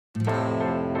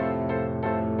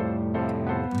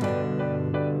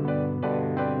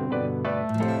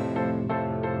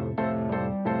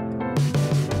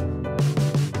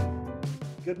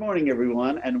Good morning,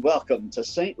 everyone, and welcome to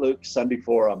St. Luke's Sunday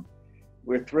Forum.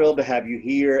 We're thrilled to have you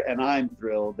here, and I'm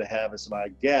thrilled to have as my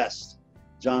guest,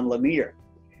 John Lanier.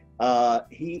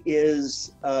 He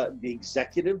is the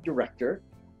executive director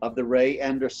of the Ray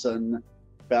Anderson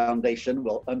Foundation.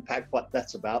 We'll unpack what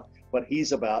that's about, what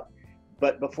he's about.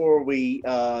 But before we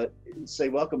say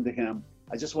welcome to him,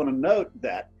 I just want to note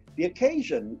that the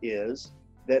occasion is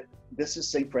that this is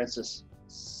St. Francis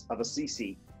of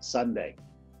Assisi Sunday.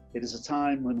 It is a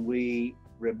time when we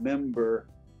remember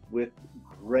with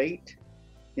great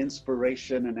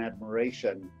inspiration and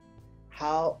admiration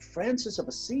how Francis of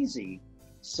Assisi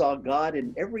saw God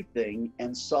in everything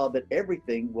and saw that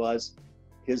everything was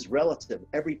his relative,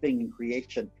 everything in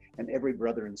creation and every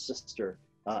brother and sister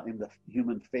in the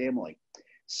human family.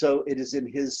 So it is in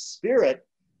his spirit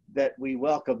that we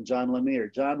welcome John Lanier.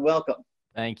 John, welcome.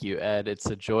 Thank you, Ed. It's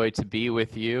a joy to be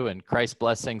with you, and Christ's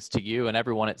blessings to you and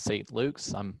everyone at St.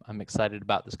 Luke's. I'm excited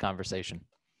about this conversation.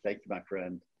 Thank you, my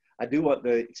friend. I do want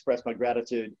to express my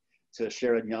gratitude to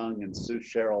Sharon Young and Sue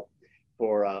Sherrill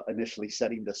for initially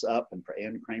setting this up, and for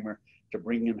Ann Kramer to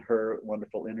bring in her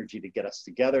wonderful energy to get us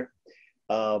together.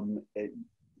 John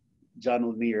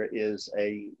Lanier is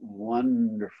a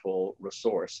wonderful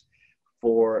resource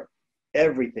for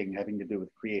everything having to do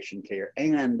with creation care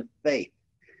and faith.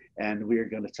 And we're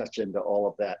going to touch into all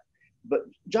of that. But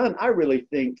John, I really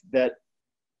think that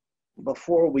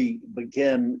before we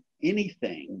begin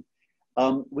anything,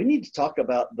 we need to talk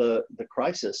about the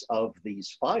crisis of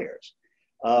these fires.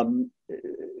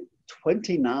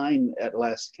 29 at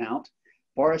last count,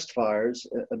 forest fires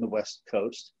on the West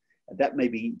Coast. That may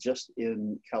be just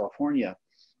in California.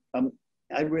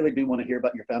 I really do want to hear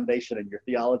about your foundation and your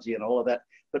theology and all of that,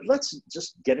 but let's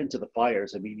just get into the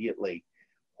fires immediately.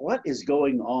 What is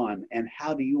going on, and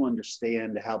how do you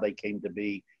understand how they came to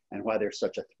be and why they're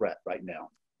such a threat right now?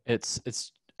 It's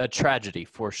a tragedy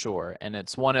for sure, and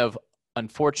it's one of,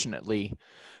 unfortunately,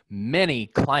 many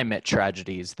climate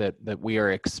tragedies that we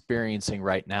are experiencing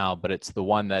right now, but it's the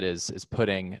one that is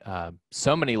putting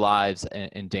so many lives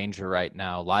in danger right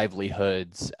now,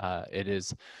 livelihoods. It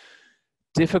is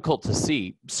difficult to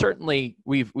see. Certainly,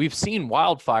 we've seen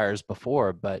wildfires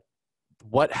before, but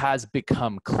what has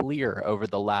become clear over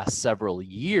the last several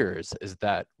years is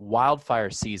that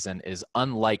wildfire season is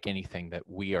unlike anything that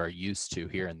we are used to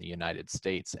here in the United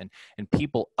States. And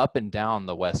people up and down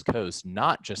the West Coast,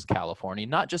 not just California,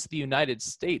 not just the United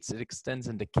States, it extends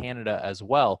into Canada as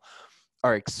well,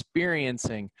 are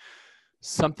experiencing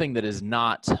something that is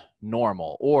not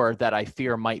normal, or that I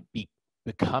fear might be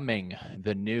becoming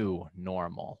the new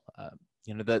normal.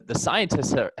 The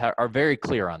scientists are very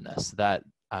clear on this, that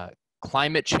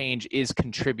climate change is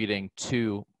contributing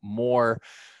to more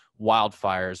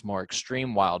wildfires, more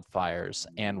extreme wildfires.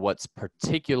 And what's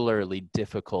particularly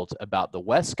difficult about the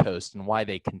West Coast and why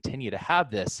they continue to have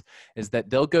this is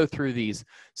that they'll go through these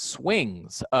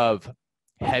swings of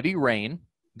heavy rain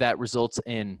that results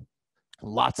in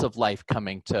lots of life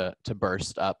coming to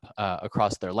burst up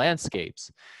across their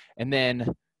landscapes. And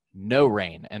then no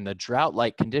rain, and the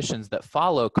drought-like conditions that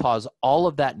follow cause all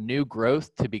of that new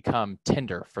growth to become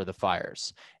tinder for the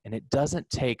fires. And it doesn't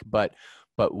take but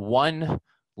one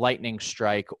lightning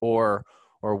strike or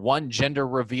one gender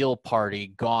reveal party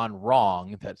gone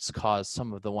wrong that's caused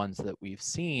some of the ones that we've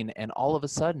seen, and all of a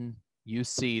sudden you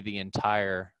see the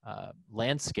entire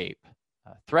landscape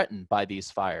threatened by these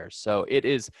fires. So it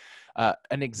is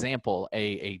an example,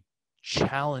 a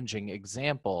challenging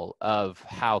example of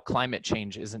how climate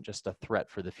change isn't just a threat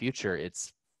for the future.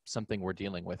 It's something we're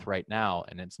dealing with right now,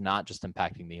 and it's not just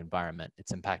impacting the environment,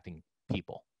 it's impacting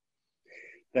people.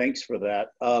 Thanks for that.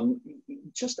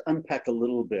 Just unpack a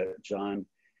little bit, John,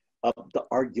 of the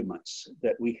arguments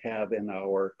that we have in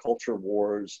our culture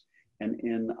wars and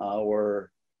in our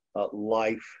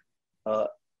life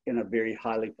in a very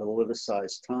highly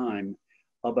politicized time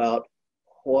about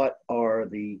what are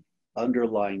the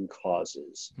underlying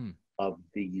causes of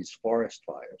these forest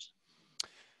fires.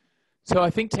 So I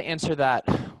think to answer that,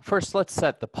 first, let's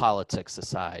set the politics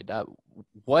aside.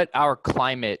 What our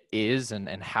climate is and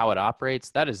how it operates,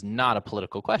 that is not a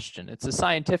political question. It's a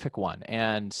scientific one.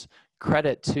 And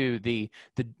credit to the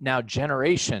now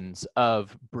generations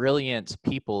of brilliant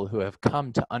people who have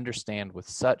come to understand with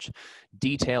such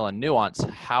detail and nuance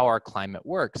how our climate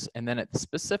works. And then at the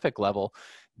specific level,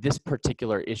 this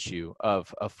particular issue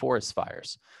of forest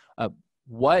fires.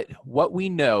 What we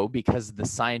know, because the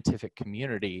scientific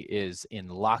community is in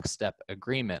lockstep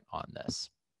agreement on this,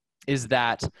 is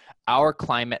that our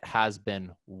climate has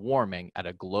been warming at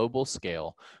a global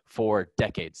scale for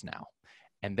decades now.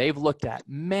 And they've looked at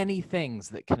many things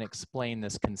that can explain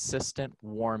this consistent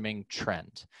warming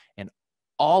trend. And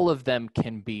all of them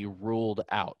can be ruled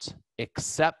out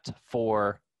except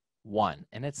for one,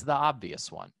 and it's the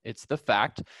obvious one. It's the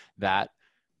fact that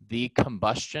the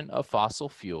combustion of fossil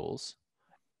fuels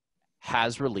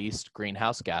has released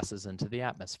greenhouse gases into the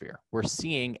atmosphere. We're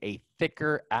seeing a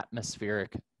thicker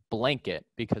atmospheric blanket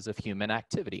because of human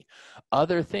activity.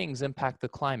 Other things impact the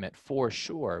climate for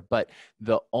sure, but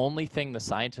the only thing the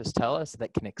scientists tell us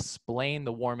that can explain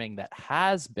the warming that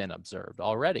has been observed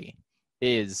already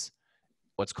is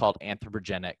what's called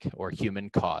anthropogenic or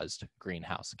human-caused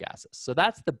greenhouse gases. So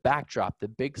that's the backdrop, the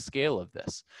big scale of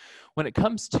this. When it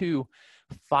comes to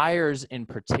fires in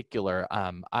particular,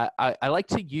 I like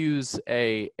to use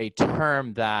a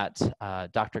term that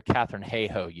Dr. Catherine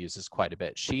Hayhoe uses quite a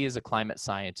bit. She is a climate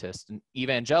scientist, an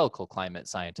evangelical climate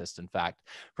scientist, in fact,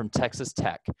 from Texas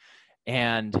Tech.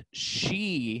 And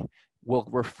she will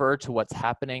refer to what's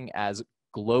happening as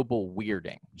global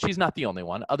weirding. She's not the only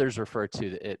one. Others refer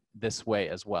to it this way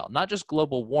as well. Not just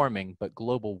global warming, but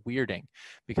global weirding.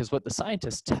 Because what the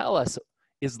scientists tell us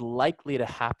is likely to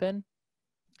happen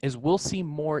is we'll see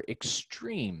more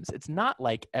extremes. It's not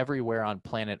like everywhere on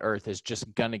planet Earth is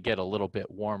just going to get a little bit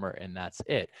warmer and that's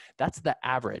it. That's the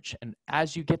average. And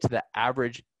as you get to the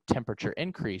average temperature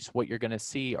increase, what you're going to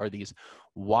see are these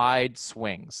wide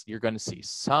swings. You're going to see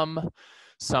some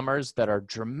summers that are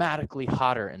dramatically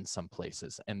hotter in some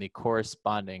places, and the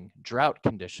corresponding drought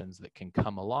conditions that can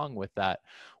come along with that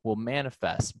will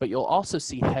manifest. But you'll also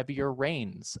see heavier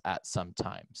rains at some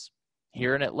times.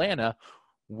 Here in Atlanta,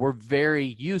 we're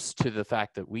very used to the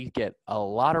fact that we get a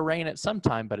lot of rain at some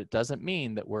time, but it doesn't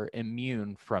mean that we're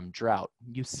immune from drought.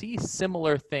 You see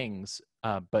similar things,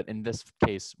 but in this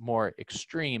case, more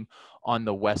extreme on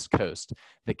the West Coast.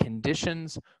 The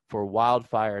conditions for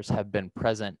wildfires have been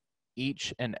present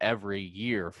each and every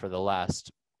year for the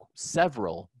last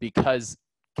several because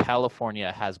California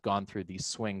has gone through these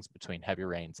swings between heavy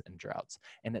rains and droughts,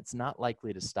 and it's not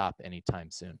likely to stop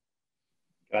anytime soon.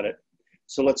 Got it.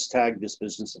 So let's tag this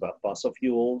business about fossil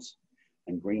fuels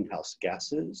and greenhouse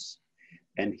gases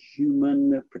and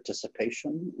human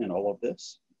participation in all of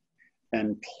this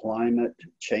and climate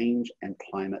change and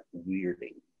climate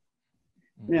weirding.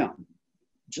 Now,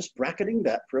 just bracketing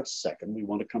that for a second, we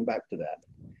want to come back to that.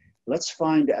 Let's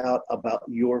find out about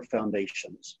your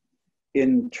foundations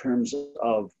in terms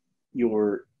of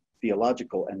your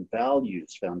theological and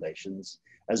values foundations,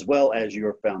 as well as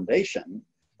your foundation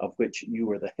of which you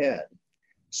are the head.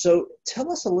 So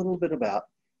tell us a little bit about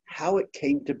how it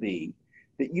came to be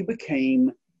that you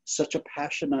became such a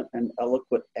passionate and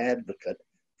eloquent advocate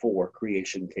for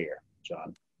creation care,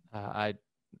 John.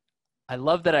 I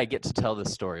love that I get to tell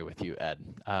this story with you, Ed.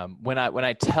 When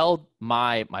I tell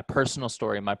my personal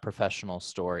story, my professional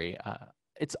story,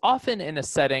 it's often in a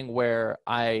setting where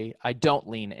I don't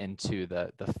lean into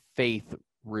the faith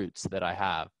roots that I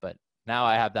have, but now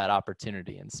I have that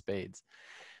opportunity in spades.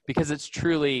 Because it's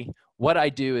truly, what I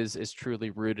do is truly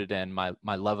rooted in my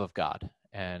love of God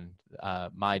and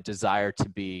my desire to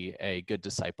be a good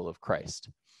disciple of Christ.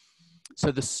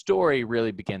 So the story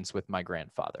really begins with my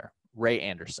grandfather, Ray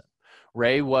Anderson.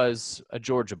 Ray was a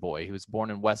Georgia boy. He was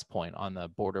born in West Point on the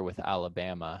border with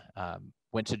Alabama,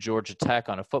 went to Georgia Tech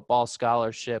on a football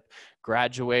scholarship,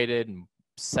 graduated, and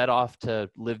set off to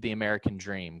live the American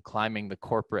dream, climbing the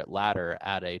corporate ladder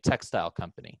at a textile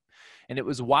company. And it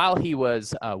was while he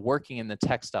was working in the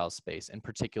textile space, in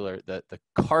particular the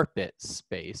carpet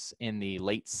space in the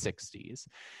late 60s,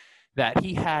 that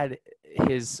he had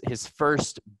his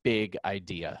first big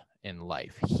idea in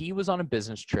life. He was on a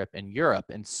business trip in Europe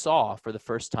and saw for the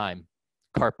first time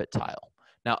carpet tile.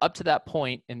 Now, up to that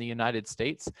point in the United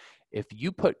States, if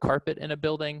you put carpet in a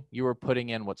building, you were putting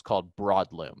in what's called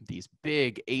broadloom, these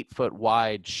big 8-foot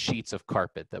wide sheets of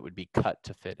carpet that would be cut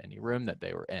to fit any room that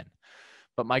they were in.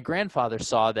 But my grandfather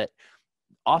saw that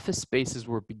office spaces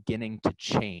were beginning to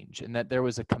change and that there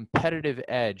was a competitive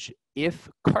edge if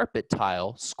carpet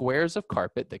tile, squares of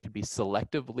carpet that could be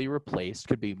selectively replaced,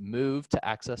 could be moved to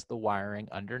access the wiring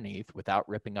underneath without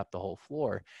ripping up the whole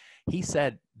floor. He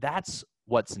said, that's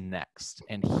what's next.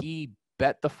 And he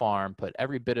bet the farm, put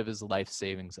every bit of his life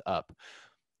savings up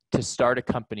to start a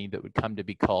company that would come to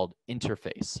be called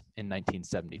Interface in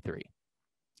 1973.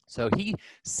 So he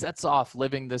sets off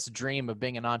living this dream of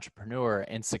being an entrepreneur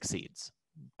and succeeds.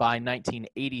 By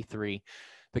 1983,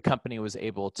 the company was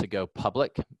able to go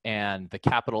public, and the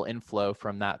capital inflow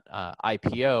from that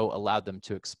IPO allowed them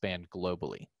to expand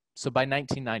globally. So by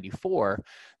 1994,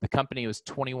 the company was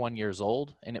 21 years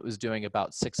old, and it was doing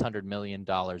about $600 million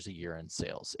a year in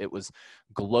sales. It was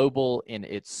global in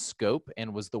its scope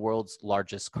and was the world's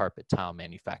largest carpet tile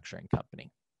manufacturing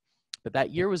company. But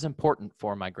that year was important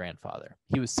for my grandfather.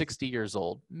 He was 60 years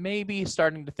old, maybe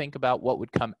starting to think about what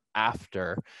would come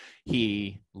after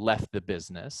he left the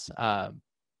business.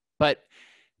 But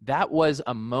that was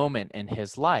a moment in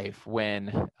his life when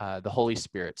the Holy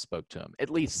Spirit spoke to him. At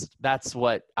least that's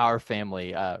what our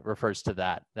family refers to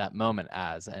that moment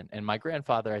as. And my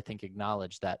grandfather, I think,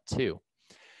 acknowledged that too.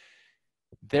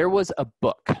 There was a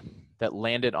book that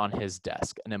landed on his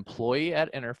desk. An employee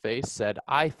at Interface said,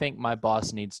 "I think my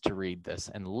boss needs to read this,"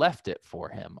 and left it for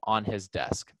him on his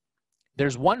desk.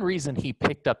 There's one reason he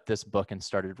picked up this book and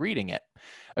started reading it.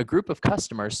 A group of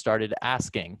customers started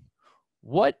asking,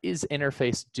 "What is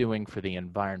Interface doing for the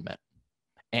environment?"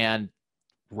 And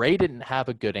Ray didn't have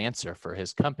a good answer for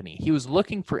his company. He was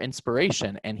looking for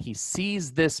inspiration, and he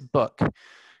sees this book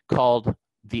called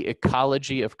The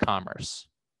Ecology of Commerce.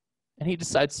 And he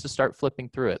decides to start flipping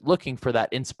through it, looking for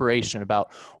that inspiration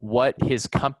about what his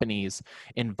company's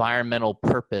environmental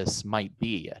purpose might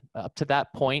be. Up to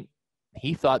that point,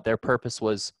 he thought their purpose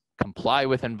was comply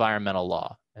with environmental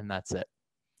law, and that's it.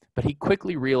 But he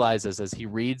quickly realizes as he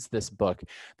reads this book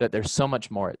that there's so much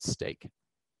more at stake.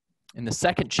 In the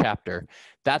second chapter,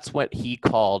 that's what he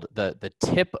called the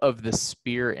tip of the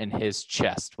spear in his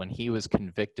chest when he was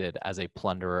convicted as a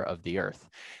plunderer of the earth.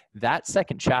 That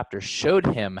second chapter showed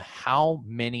him how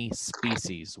many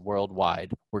species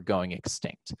worldwide were going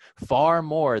extinct, far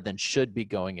more than should be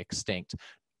going extinct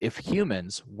if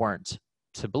humans weren't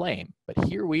to blame. But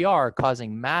here we are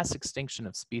causing mass extinction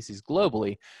of species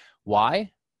globally.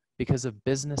 Why? Because of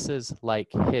businesses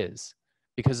like his.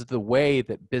 Because of the way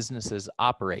that businesses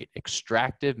operate.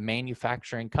 Extractive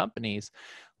manufacturing companies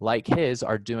like his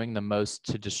are doing the most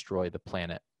to destroy the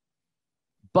planet.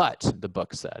 But, the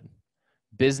book said,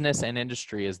 business and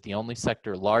industry is the only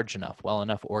sector large enough, well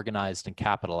enough organized and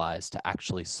capitalized to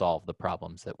actually solve the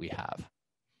problems that we have.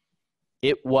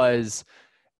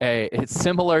 It's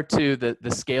similar to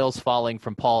the scales falling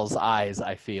from Paul's eyes,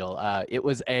 I feel. It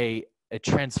was a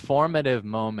transformative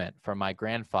moment for my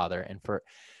grandfather, and for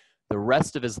the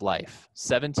rest of his life,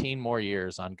 17 more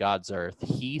years on God's earth,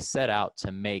 he set out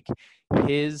to make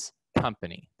his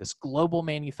company, this global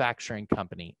manufacturing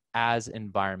company, as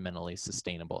environmentally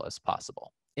sustainable as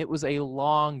possible. It was a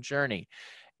long journey,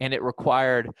 and it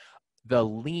required the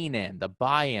lean in, the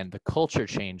buy-in, the culture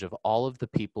change of all of the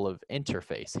people of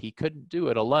Interface. He couldn't do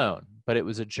it alone, but it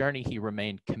was a journey he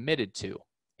remained committed to.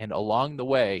 And along the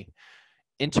way,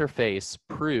 Interface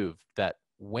proved that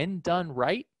when done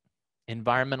right,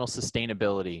 environmental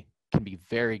sustainability can be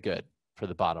very good for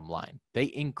the bottom line. They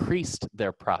increased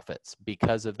their profits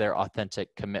because of their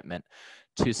authentic commitment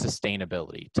to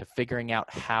sustainability, to figuring out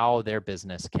how their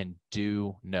business can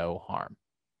do no harm.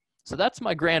 So that's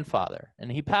my grandfather,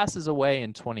 and he passes away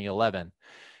in 2011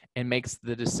 and makes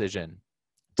the decision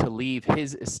to leave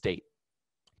his estate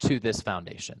to this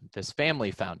foundation, this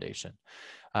family foundation.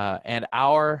 And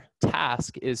our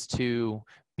task is to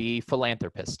be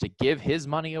philanthropists, to give his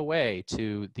money away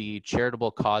to the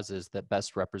charitable causes that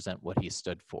best represent what he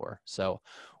stood for. So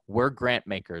we're grant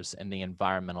makers in the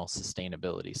environmental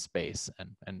sustainability space.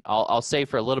 And I'll say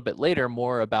for a little bit later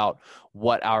more about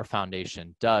what our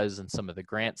foundation does and some of the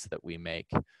grants that we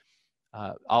make.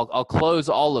 I'll close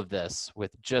all of this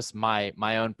with just my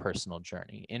own personal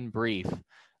journey. In brief,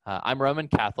 I'm Roman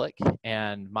Catholic,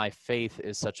 and my faith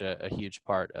is such a huge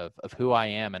part of who I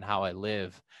am and how I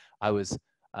live. I was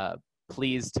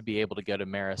pleased to be able to go to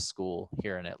Marist School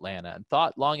here in Atlanta, and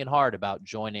thought long and hard about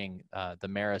joining the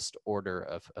Marist Order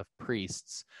of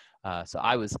Priests. So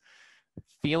I was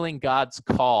feeling God's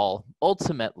call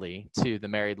ultimately to the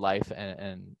married life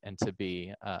and to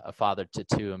be a father to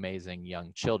two amazing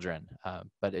young children.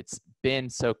 But it's been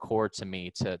so core to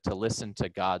me to listen to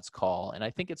God's call. And I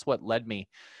think it's what led me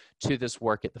to this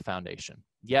work at the foundation.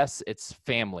 Yes, it's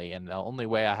family. And the only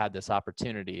way I had this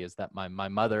opportunity is that my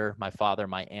mother, my father,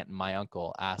 my aunt, and my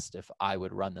uncle asked if I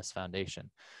would run this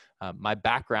foundation. My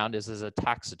background is as a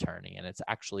tax attorney, and it's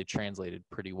actually translated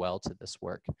pretty well to this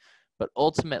work. But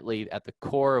ultimately, at the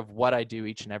core of what I do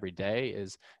each and every day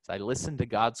is I listen to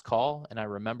God's call, and I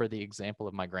remember the example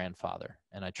of my grandfather,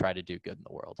 and I try to do good in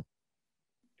the world.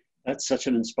 That's such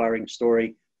an inspiring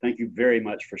story. Thank you very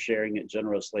much for sharing it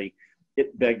generously.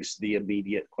 It begs the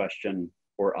immediate question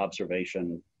or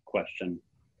observation question.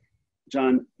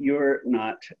 John, you're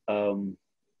not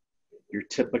your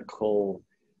typical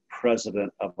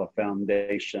president of a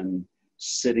foundation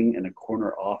sitting in a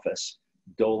corner office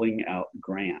doling out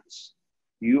grants.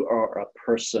 You are a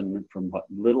person, from what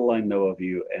little I know of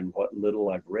you and what little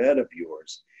I've read of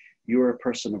yours, you are a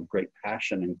person of great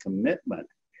passion and commitment.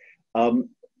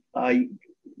 I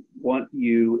want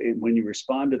you, when you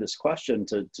respond to this question,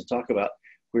 to talk about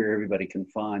where everybody can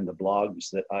find the blogs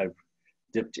that I've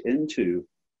dipped into.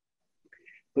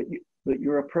 But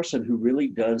you're a person who really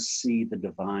does see the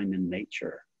divine in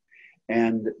nature,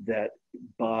 and that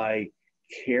by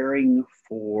caring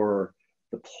for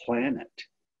the planet,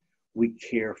 we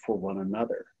care for one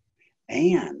another,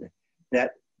 and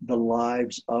that the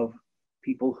lives of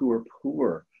people who are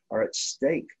poor are at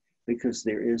stake because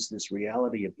there is this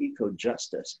reality of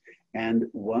eco-justice. And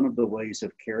one of the ways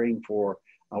of caring for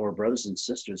our brothers and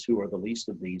sisters who are the least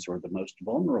of these or the most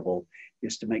vulnerable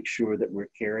is to make sure that we're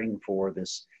caring for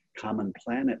this common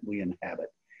planet we inhabit.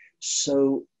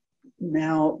 So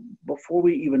now, before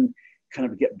we even kind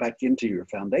of get back into your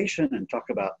foundation and talk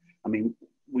about, I mean,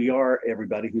 we are,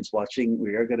 everybody who's watching,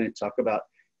 we are going to talk about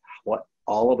what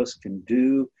all of us can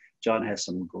do. John has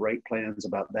some great plans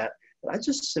about that. But I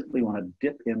just simply want to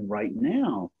dip in right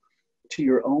now to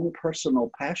your own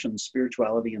personal passion,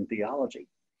 spirituality, and theology.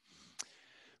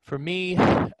 For me,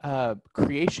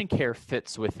 creation care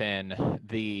fits within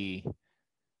the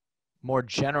more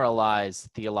generalized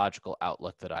theological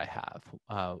outlook that I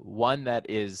have. One that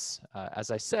is, as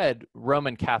I said,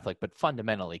 Roman Catholic, but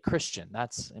fundamentally Christian.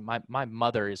 That's my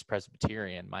mother is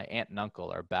Presbyterian. My aunt and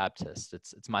uncle are Baptist.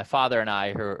 It's my father and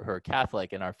I who are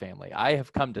Catholic in our family. I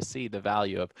have come to see the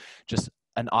value of just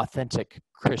an authentic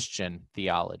Christian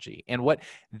theology. And what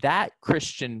that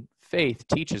Christian faith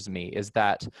teaches me is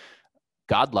that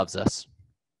God loves us.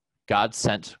 God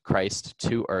sent Christ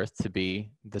to earth to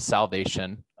be the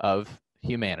salvation of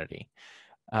humanity,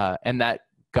 and that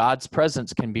God's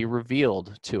presence can be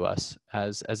revealed to us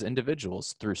as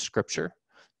individuals through Scripture,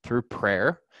 through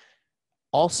prayer,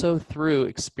 also through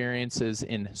experiences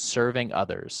in serving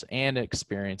others and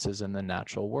experiences in the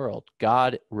natural world.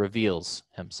 God reveals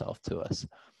himself to us.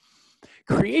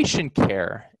 Creation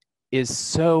care is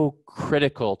so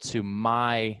critical to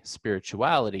my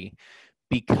spirituality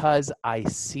because I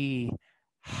see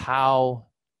how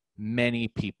many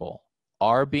people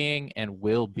are being and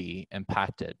will be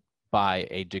impacted by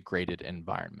a degraded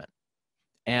environment.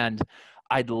 And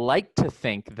I'd like to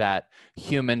think that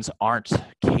humans aren't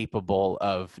capable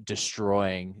of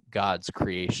destroying God's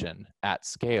creation at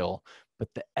scale, but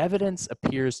the evidence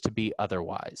appears to be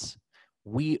otherwise.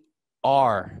 We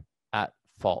are at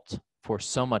fault for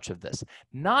so much of this,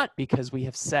 not because we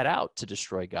have set out to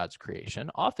destroy God's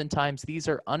creation. Oftentimes, these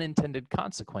are unintended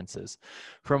consequences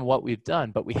from what we've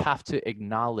done, but we have to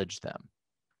acknowledge them.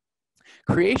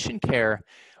 Creation care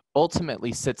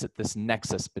ultimately sits at this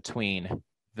nexus between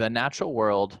the natural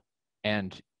world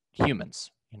and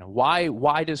humans. You know,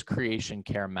 why does creation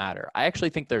care matter? I actually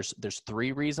think there's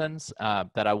three reasons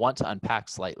that I want to unpack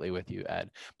slightly with you, Ed.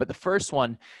 But the first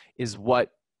one is what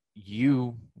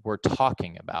you were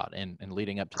talking about in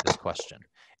leading up to this question.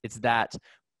 It's that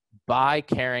by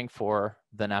caring for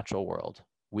the natural world,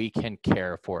 we can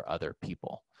care for other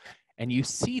people. And you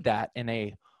see that in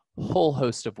a whole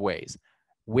host of ways.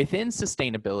 Within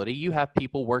sustainability, you have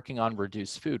people working on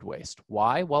reduced food waste.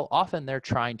 Why? Well, often they're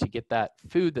trying to get that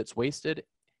food that's wasted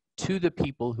to the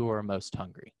people who are most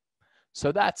hungry.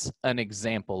 So that's an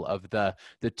example of the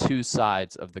two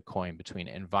sides of the coin between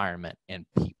environment and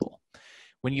people.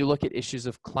 When you look at issues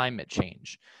of climate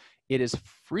change, it is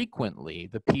frequently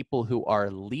the people who are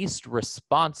least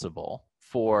responsible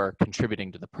for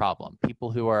contributing to the problem,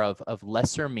 people who are of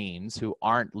lesser means, who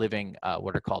aren't living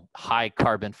what are called high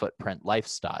carbon footprint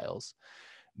lifestyles.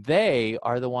 They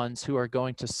are the ones who are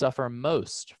going to suffer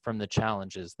most from the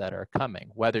challenges that are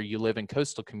coming, whether you live in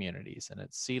coastal communities and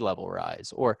it's sea level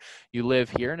rise, or you live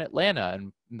here in Atlanta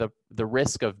and the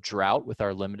risk of drought with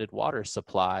our limited water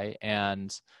supply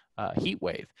and heat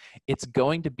wave. It's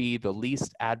going to be the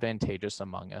least advantageous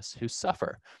among us who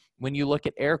suffer. When you look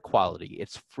at air quality,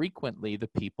 it's frequently the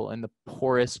people in the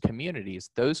poorest communities.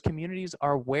 Those communities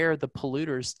are where the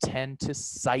polluters tend to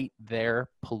site their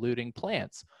polluting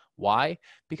plants. Why?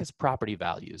 Because property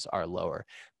values are lower.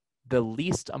 The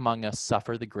least among us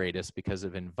suffer the greatest because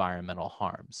of environmental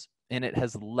harms. And it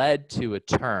has led to a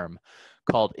term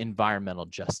called environmental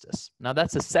justice. Now,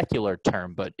 that's a secular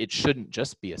term, but it shouldn't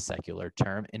just be a secular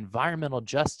term. Environmental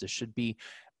justice should be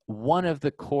one of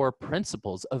the core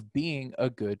principles of being a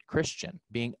good Christian,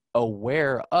 being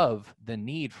aware of the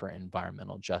need for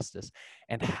environmental justice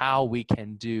and how we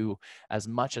can do as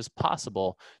much as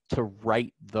possible to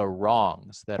right the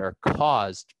wrongs that are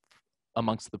caused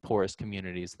amongst the poorest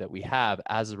communities that we have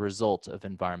as a result of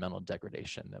environmental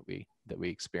degradation that we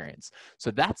experience.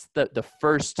 So that's the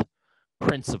first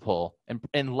principle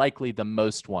and likely the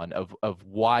most one of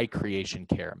why creation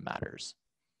care matters.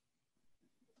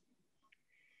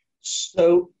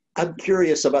 So I'm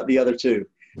curious about the other two.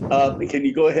 Can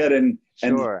you go ahead and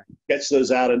Sure. sketch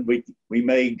those out, and we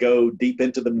may go deep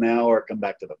into them now or come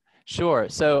back to them. Sure.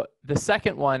 So the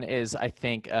second one is, I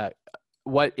think,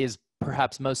 what is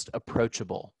perhaps most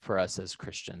approachable for us as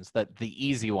Christians, that the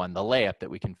easy one, the layup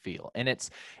that we can feel. And it's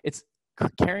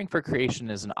caring for creation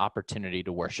is an opportunity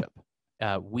to worship.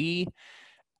 We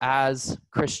as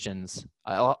Christians,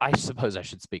 I suppose I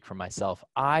should speak for myself,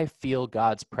 I feel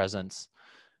God's presence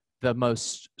the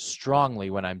most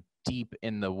strongly when I'm deep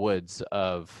in the woods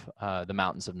of the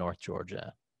mountains of North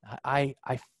Georgia. I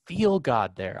feel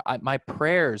God there. My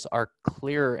prayers are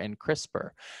clearer and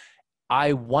crisper.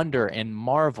 I wonder and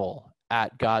marvel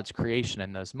at God's creation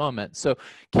in those moments. So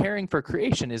caring for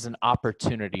creation is an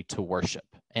opportunity to worship.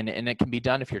 And it can be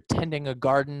done if you're tending a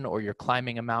garden or you're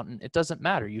climbing a mountain. It doesn't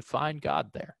matter. You find God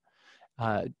there.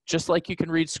 Just like you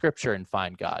can read scripture and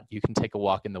find God, you can take a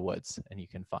walk in the woods and you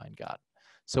can find God.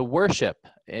 So worship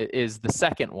is the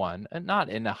second one, and not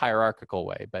in a hierarchical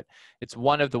way, but it's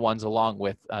one of the ones along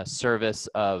with service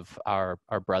of our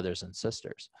brothers and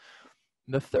sisters.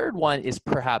 The third one is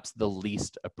perhaps the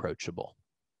least approachable.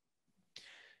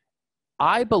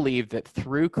 I believe that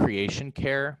through creation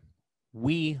care,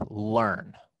 we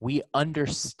learn, we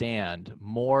understand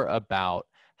more about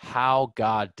how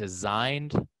God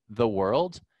designed the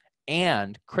world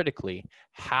and, critically,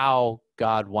 how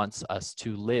God wants us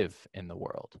to live in the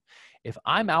world. If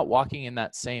I'm out walking in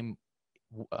that same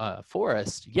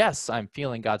forest, yes, I'm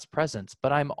feeling God's presence,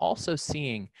 but I'm also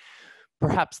seeing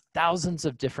perhaps thousands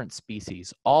of different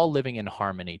species all living in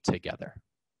harmony together.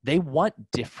 They want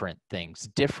different things,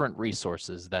 different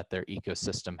resources that their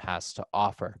ecosystem has to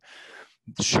offer.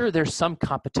 Sure, there's some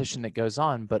competition that goes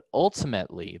on, but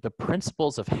ultimately the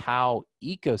principles of how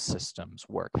ecosystems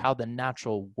work, how the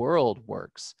natural world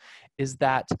works, is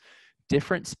that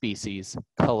different species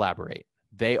collaborate.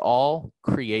 They all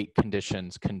create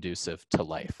conditions conducive to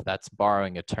life. That's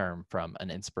borrowing a term from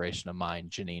an inspiration of mine,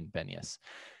 Janine Benyus.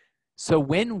 So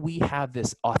when we have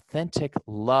this authentic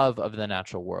love of the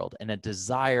natural world and a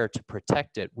desire to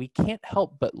protect it, we can't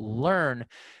help but learn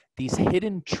these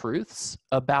hidden truths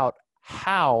about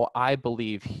how I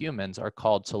believe humans are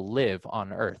called to live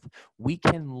on Earth. We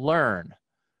can learn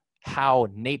how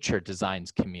nature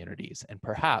designs communities and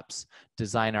perhaps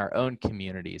design our own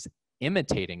communities,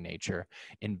 imitating nature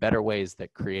in better ways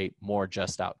that create more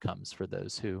just outcomes for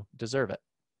those who deserve it.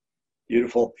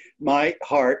 Beautiful. My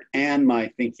heart and my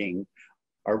thinking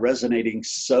are resonating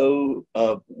so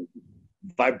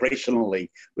vibrationally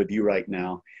with you right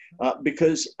now,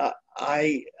 because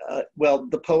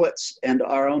the poets and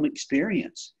our own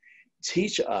experience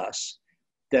teach us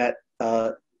that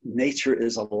nature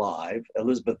is alive.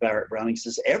 Elizabeth Barrett Browning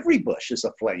says every bush is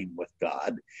aflame with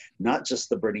God, not just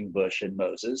the burning bush in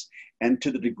Moses. And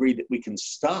to the degree that we can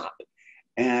stop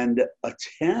and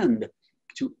attend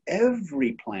to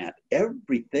every plant,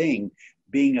 everything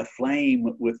being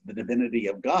aflame with the divinity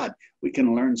of God, we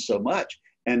can learn so much.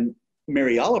 And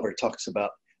Mary Oliver talks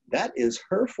about that is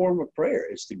her form of prayer,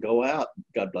 is to go out,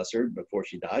 God bless her, before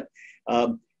she died,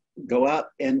 go out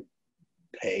and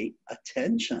pay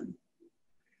attention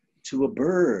to a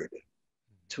bird,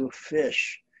 to a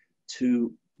fish,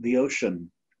 to the ocean.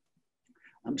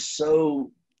 I'm so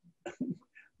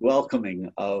welcoming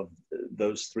of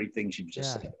those three things you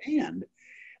just said. And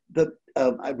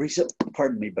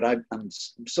pardon me, but I'm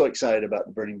so excited about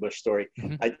the burning bush story.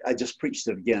 Mm-hmm. I just preached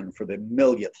it again for the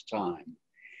millionth time.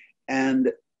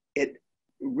 And it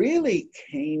really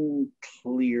became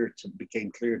clear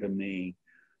to me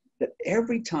that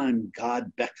every time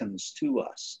God beckons to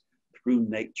us through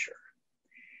nature,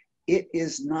 it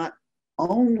is not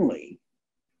only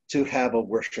to have a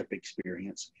worship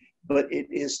experience, but it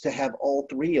is to have all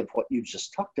three of what you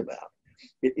just talked about.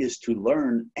 It is to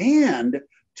learn and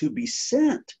to be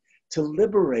sent to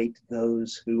liberate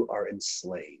those who are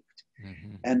enslaved.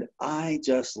 Mm-hmm. And I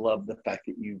just love the fact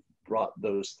that you brought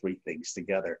those three things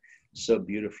together so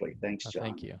beautifully. Thanks, John.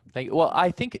 Thank you. Well,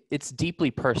 I think it's deeply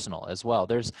personal as well.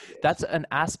 That's an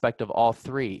aspect of all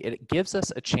three. It gives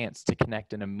us a chance to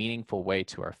connect in a meaningful way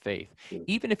to our faith.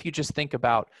 Even if you just think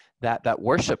about that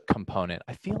worship component,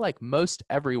 I feel like most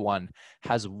everyone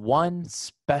has one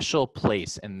special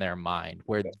place in their mind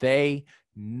where they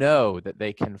know that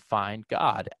they can find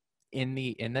God in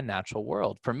the natural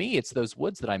world. For me, it's those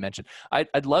woods that I mentioned.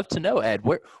 I'd love to know, Ed,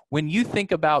 when you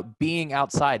think about being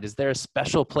outside, is there a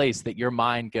special place that your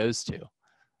mind goes to?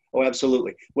 Oh,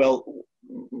 absolutely. Well,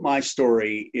 my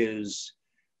story is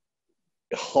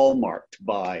hallmarked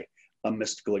by a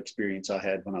mystical experience I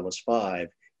had when I was 5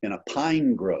 in a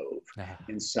pine grove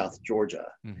in South Georgia,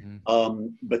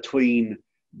 between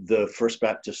the First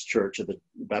Baptist Church, or the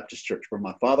Baptist church where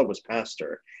my father was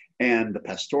pastor, and the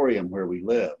pastorium where we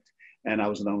lived. And I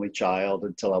was an only child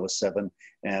until I was 7,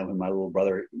 and when my little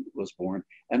brother was born.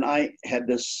 And I had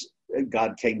this,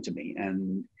 God came to me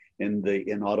and in the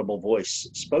inaudible voice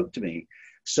spoke to me.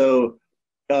 So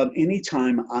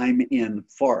anytime I'm in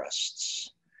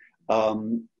forests,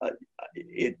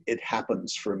 it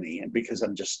happens for me, and because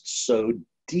I'm just so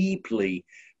deeply,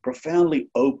 profoundly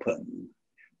open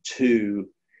to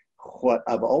what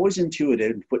I've always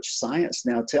intuited, which science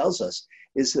now tells us,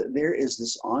 is that there is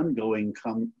this ongoing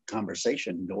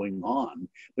conversation going on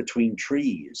between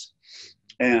trees,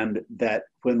 and that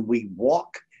when we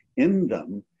walk in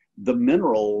them, the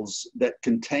minerals that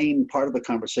contain part of the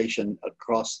conversation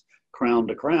across crown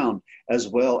to crown, as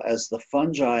well as the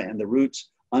fungi and the roots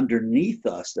underneath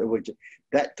us,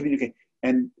 that communicate,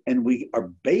 and we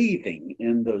are bathing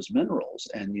in those minerals.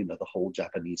 And the whole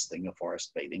Japanese thing of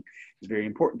forest bathing is very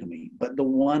important to me. But the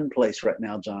one place right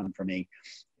now, John, for me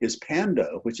is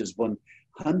Pando, which is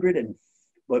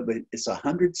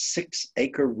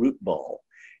 106-acre root ball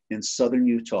in southern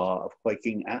Utah of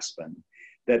quaking aspen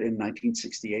that in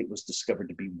 1968 was discovered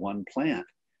to be one plant,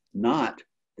 not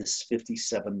this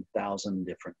 57,000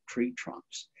 different tree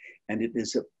trunks. And it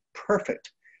is a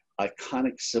perfect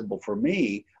iconic symbol for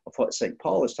me of what St.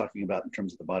 Paul is talking about in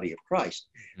terms of the body of Christ,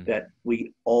 that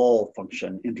we all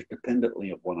function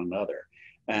interdependently of one another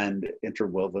and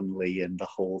interwovenly in the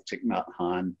whole Thich Nhat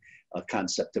Hanh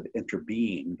concept of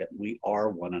interbeing, that we are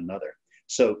one another.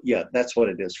 So yeah, that's what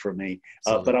it is for me.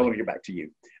 But I want to get back to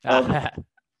you.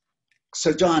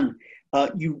 So John,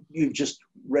 you've just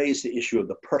raised the issue of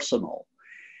the personal.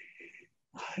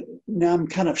 Now I'm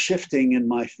kind of shifting in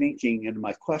my thinking and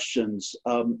my questions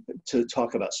to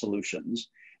talk about solutions,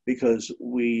 because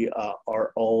we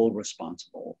are all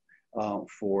responsible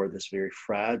for this very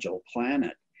fragile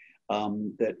planet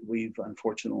that we've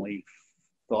unfortunately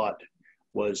thought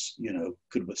was,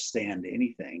 could withstand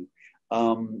anything.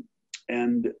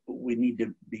 And we need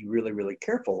to be really, really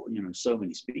careful. So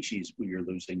many species we are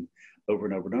losing over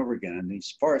and over and over again in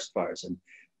these forest fires. And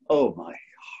oh, my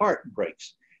heart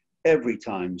breaks every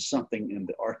time something in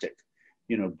the Arctic,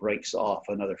 breaks off.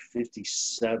 Another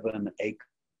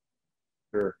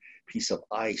 57-acre piece of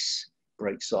ice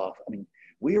breaks off. I mean,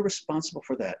 we are responsible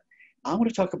for that. I want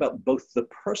to talk about both the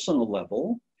personal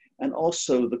level and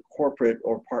also the corporate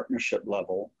or partnership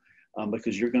level,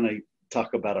 because you're going to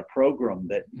talk about a program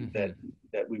that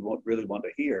we won't really want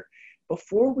to hear.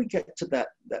 Before we get to that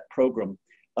program,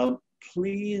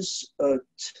 please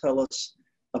tell us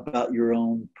about your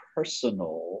own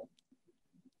personal,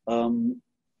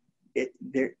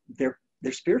 they're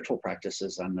spiritual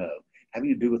practices, I know, having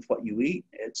to do with what you eat,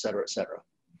 et cetera, et cetera.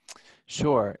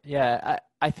 Sure. Yeah.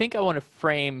 I think I want to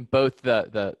frame both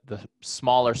the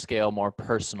smaller scale, more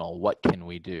personal, what can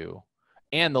we do,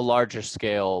 and the larger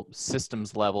scale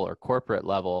systems level or corporate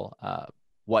level,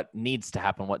 what needs to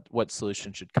happen, what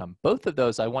solution should come. Both of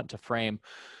those I want to frame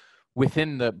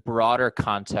within the broader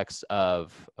context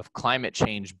of climate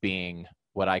change being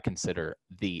what I consider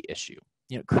the issue.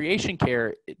 Creation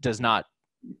care does not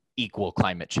equal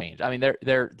climate change. I mean,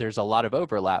 there's a lot of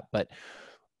overlap, but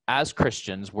as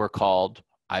Christians, we're called,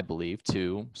 I believe,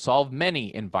 to solve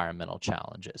many environmental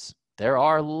challenges. There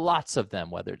are lots of them,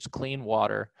 whether it's clean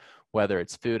water, whether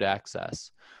it's food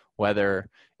access, whether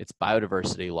it's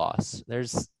biodiversity loss.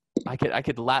 I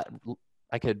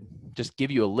could just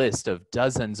give you a list of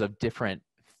dozens of different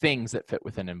things that fit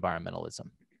within environmentalism.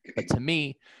 But to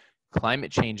me,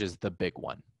 climate change is the big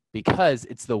one, because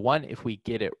it's the one, if we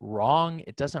get it wrong,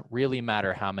 it doesn't really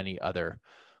matter how many other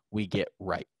we get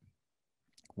right.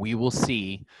 We will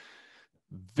see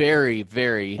very,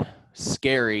 very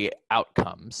scary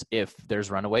outcomes if there's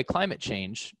runaway climate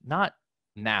change, not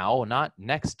now, not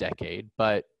next decade,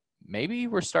 but maybe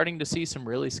we're starting to see some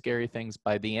really scary things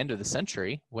by the end of the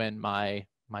century when my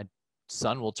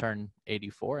son will turn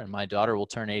 84 and my daughter will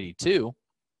turn 82.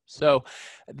 So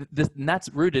and that's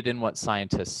rooted in what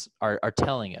scientists are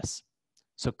telling us.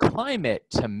 So climate,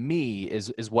 to me,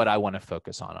 is what I want to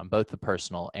focus on both the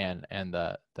personal and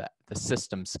the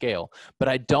system scale. But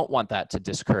I don't want that to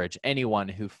discourage anyone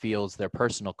who feels their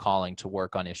personal calling to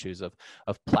work on issues of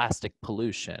plastic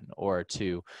pollution or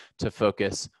to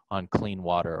focus on clean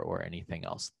water or anything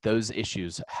else. Those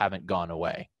issues haven't gone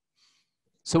away.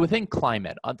 So within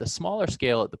climate, on the smaller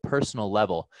scale, at the personal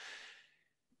level,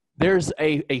 there's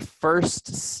a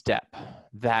first step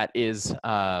that is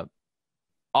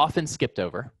often skipped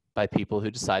over by people who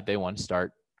decide they want to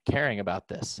start caring about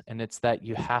this. And it's that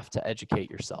you have to educate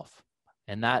yourself.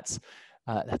 And that's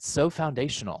so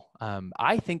foundational.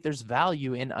 I think there's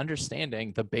value in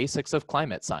understanding the basics of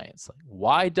climate science. Like,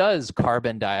 why does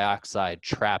carbon dioxide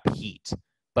trap heat?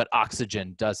 but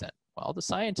oxygen doesn't? Well, the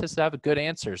scientists have good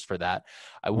answers for that.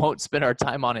 I won't spend our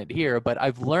time on it here, but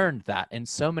I've learned that and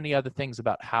so many other things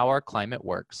about how our climate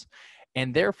works,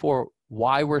 and therefore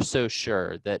why we're so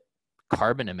sure that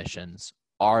carbon emissions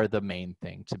are the main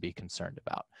thing to be concerned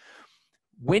about.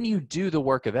 When you do the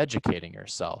work of educating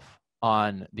yourself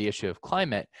on the issue of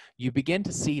climate, you begin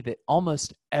to see that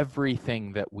almost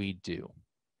everything that we do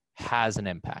has an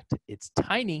impact. It's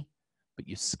tiny, but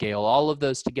you scale all of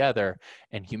those together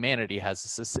and humanity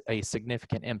has a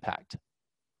significant impact.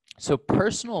 So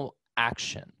personal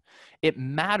action, it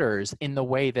matters in the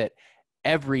way that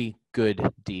every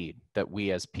good deed that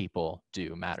we as people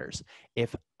do matters.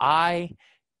 If I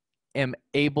am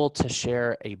able to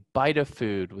share a bite of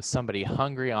food with somebody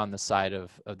hungry on the side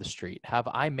of the street, have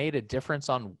I made a difference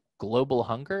on global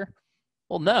hunger?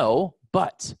 Well, no,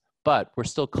 but we're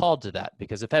still called to that,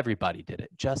 because if everybody did it,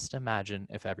 just imagine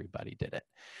if everybody did it.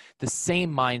 The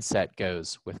same mindset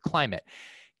goes with climate.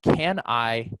 Can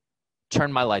I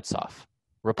turn my lights off,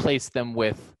 replace them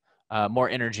with more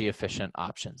energy efficient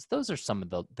options? Those are some of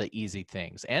the easy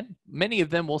things, and many of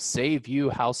them will save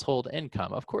you household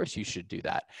income. Of course you should do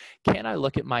that. Can I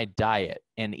look at my diet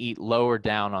and eat lower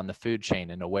down on the food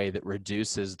chain in a way that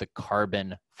reduces the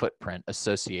carbon footprint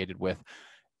associated with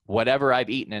whatever I've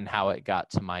eaten and how it got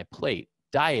to my plate?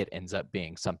 Diet ends up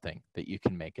being something that you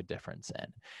can make a difference in.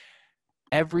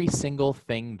 Every single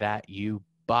thing that you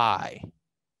buy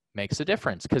makes a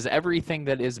difference, because everything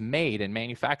that is made and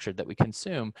manufactured that we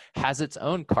consume has its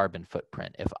own carbon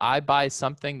footprint. If I buy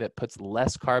something that puts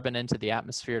less carbon into the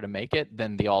atmosphere to make it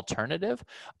than the alternative,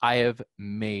 I have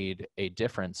made a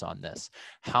difference on this.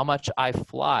 How much I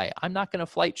fly, I'm not going to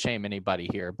flight shame anybody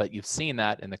here, but you've seen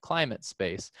that in the climate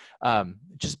space.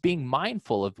 Just being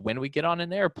mindful of when we get on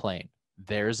an airplane,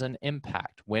 there's an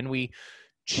impact. When we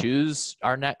choose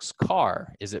our next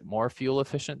car, is it more fuel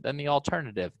efficient than the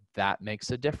alternative? That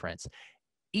makes a difference.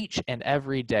 Each and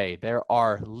every day, there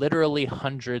are literally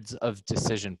hundreds of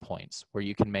decision points where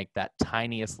you can make that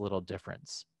tiniest little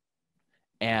difference.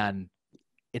 And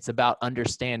it's about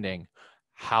understanding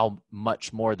how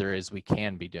much more there is we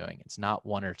can be doing. It's not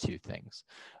one or two things.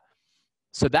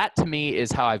 So that to me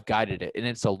is how I've guided it, and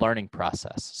it's a learning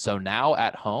process. So now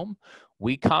at home,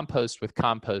 we compost with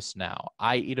Compost Now.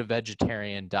 I eat a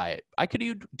vegetarian diet. I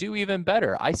could do even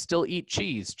better. I still eat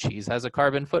cheese. Cheese has a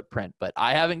carbon footprint, but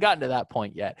I haven't gotten to that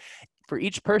point yet. For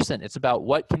each person, it's about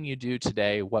what can you do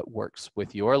today, what works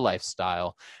with your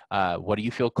lifestyle, what do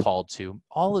you feel called to,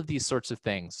 all of these sorts of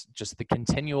things, just the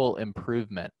continual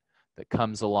improvement that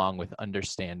comes along with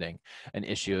understanding an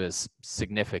issue as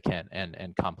significant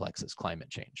and complex as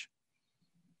climate change.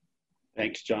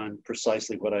 Thanks, John.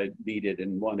 Precisely what I needed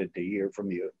and wanted to hear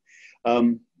from you.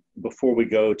 Before we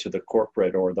go to the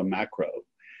corporate or the macro,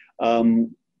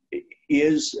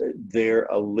 is there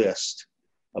a list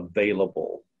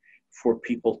available for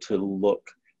people to look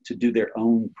to do their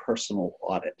own personal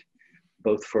audit,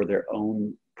 both for their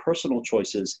own personal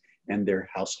choices and their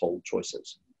household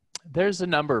choices? There's a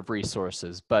number of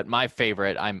resources, but my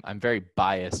favorite, I'm very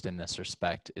biased in this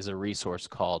respect, is a resource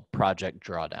called Project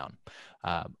Drawdown.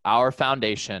 Our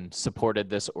foundation supported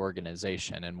this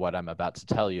organization and what I'm about to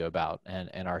tell you about,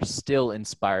 and are still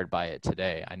inspired by it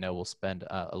today. I know we'll spend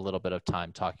a little bit of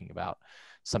time talking about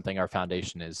something our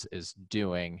foundation is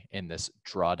doing in this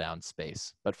drawdown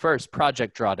space. But first,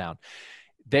 Project Drawdown.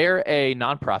 They're a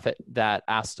nonprofit that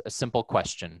asked a simple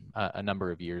question a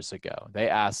number of years ago. They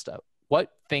asked, what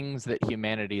things that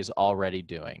humanity is already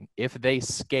doing, if they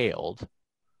scaled,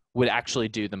 would actually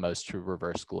do the most to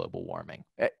reverse global warming?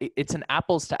 It's an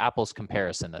apples to apples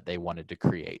comparison that they wanted to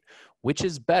create. Which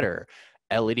is better,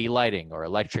 LED lighting or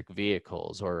electric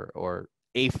vehicles or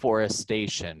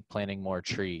afforestation, planting more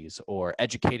trees, or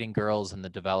educating girls in the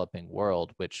developing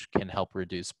world, which can help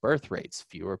reduce birth rates,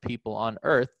 fewer people on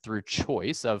Earth through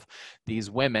choice of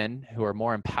these women who are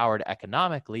more empowered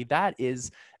economically? That is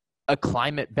a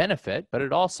climate benefit, but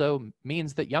it also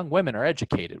means that young women are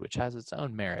educated, which has its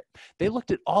own merit. They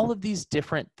looked at all of these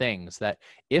different things that,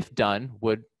 if done,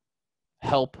 would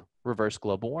help reverse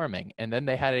global warming. And then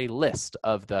they had a list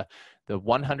of the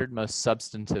 100 most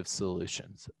substantive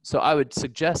solutions. So I would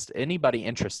suggest anybody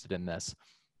interested in this,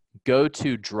 go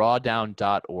to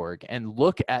drawdown.org and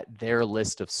look at their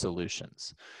list of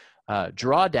solutions.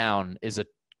 Drawdown is a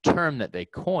term that they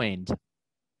coined,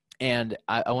 and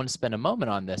I want to spend a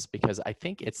moment on this because I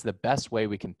think it's the best way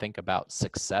we can think about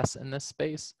success in this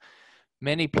space.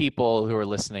 Many people who are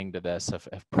listening to this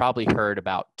have probably heard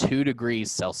about 2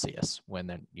 degrees Celsius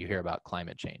when you hear about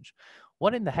climate change.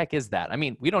 What in the heck is that? I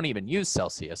mean, we don't even use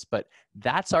Celsius, but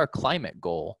that's our climate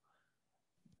goal.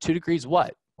 2 degrees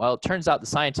what? Well, it turns out the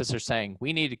scientists are saying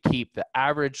we need to keep the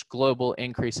average global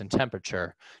increase in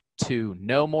temperature to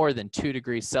no more than 2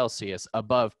 degrees Celsius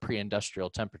above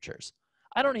pre-industrial temperatures.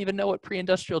 I don't even know what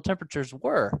pre-industrial temperatures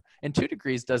were, and 2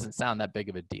 degrees doesn't sound that big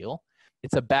of a deal.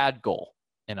 It's a bad goal,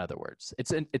 in other words.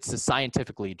 It's a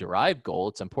scientifically derived goal.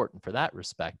 It's important for that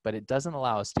respect, but it doesn't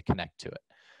allow us to connect to it.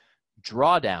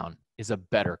 Drawdown is a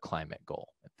better climate goal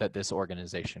that this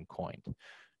organization coined.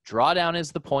 Drawdown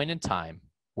is the point in time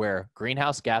where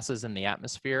greenhouse gases in the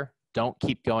atmosphere don't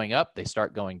keep going up, they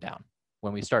start going down.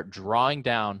 When we start drawing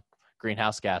down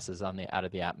greenhouse gases out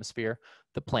of the atmosphere,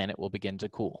 the planet will begin to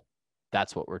cool.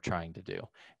 That's what we're trying to do.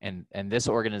 And this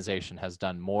organization has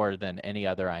done more than any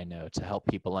other I know to help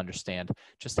people understand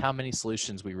just how many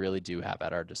solutions we really do have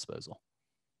at our disposal.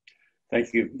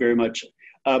 Thank you very much.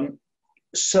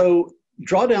 So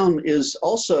drawdown is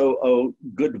also a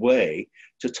good way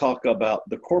to talk about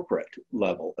the corporate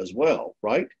level as well,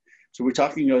 right? So we're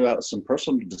talking about some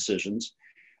personal decisions,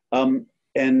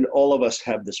 and all of us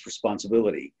have this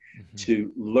responsibility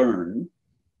to learn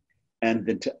and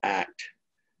then to act.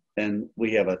 And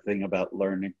we have a thing about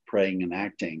learning, praying, and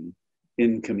acting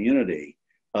in community.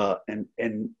 And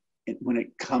when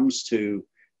it comes to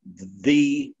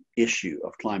the issue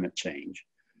of climate change,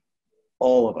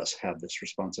 all of us have this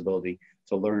responsibility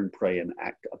to learn, pray, and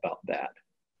act about that.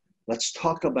 Let's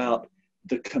talk about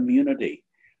the community,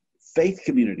 faith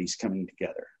communities coming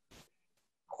together,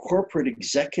 corporate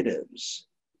executives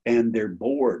and their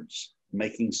boards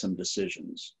making some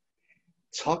decisions.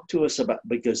 Talk to us about,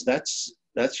 because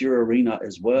that's your arena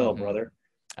as well, brother.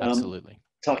 Absolutely.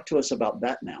 Talk to us about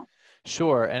that now.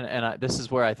 Sure, and this is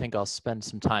where I think I'll spend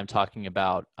some time talking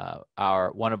about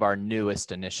one of our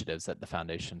newest initiatives that the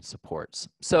foundation supports.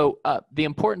 So the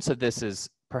importance of this is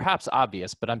perhaps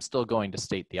obvious, but I'm still going to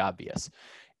state the obvious.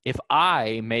 If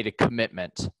I made a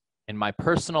commitment in my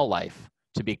personal life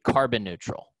to be carbon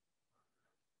neutral,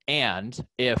 and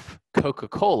if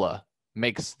Coca-Cola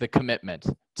makes the commitment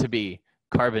to be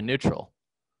carbon neutral,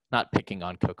 not picking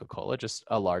on Coca-Cola, just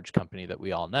a large company that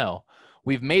we all know,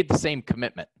 we've made the same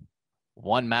commitment.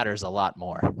 One matters a lot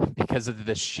more because of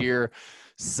the sheer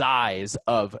size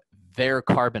of their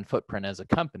carbon footprint as a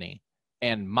company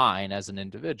and mine as an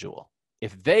individual.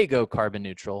 If they go carbon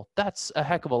neutral, that's a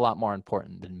heck of a lot more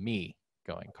important than me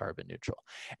going carbon neutral.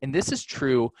 And this is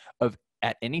true of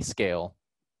at any scale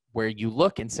where you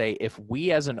look and say, if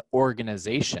we as an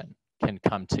organization can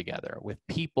come together with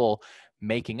people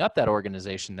making up that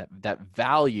organization that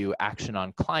value action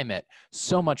on climate,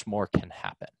 so much more can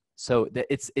happen. So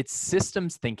it's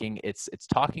systems thinking, it's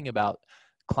talking about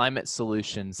climate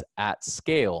solutions at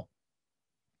scale.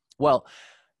 Well,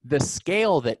 the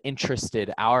scale that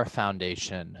interested our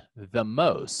foundation the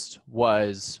most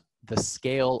was the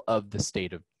scale of the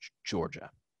state of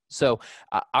Georgia. So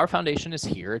our foundation is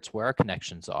here. It's where our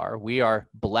connections are. We are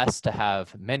blessed to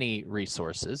have many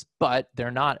resources, but they're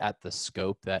not at the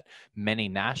scope that many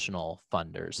national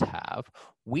funders have.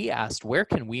 We asked, where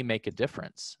can we make a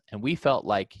difference? And we felt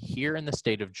like here in the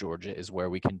state of Georgia is where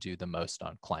we can do the most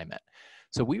on climate.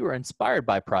 So we were inspired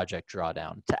by Project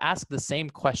Drawdown to ask the same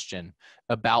question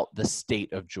about the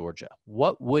state of Georgia.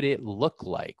 What would it look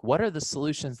like? What are the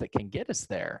solutions that can get us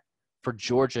there for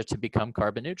Georgia to become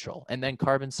carbon neutral and then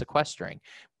carbon sequestering?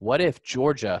 What if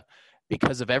Georgia,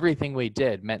 because of everything we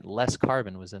did, meant less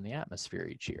carbon was in the atmosphere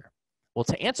each year? Well,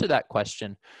 to answer that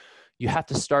question, you have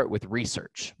to start with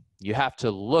research. You have to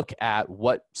look at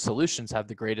what solutions have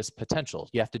the greatest potential.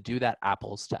 You have to do that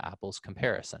apples to apples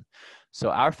comparison. So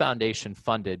our foundation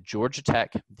funded Georgia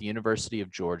Tech, the University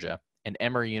of Georgia, and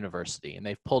Emory University, and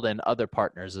they've pulled in other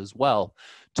partners as well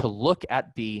to look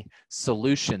at the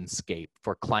solutionscape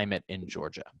for climate in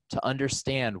Georgia, to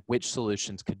understand which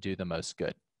solutions could do the most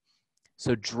good.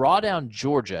 So Drawdown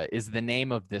Georgia is the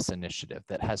name of this initiative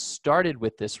that has started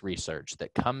with this research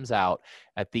that comes out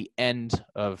at the end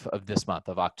of this month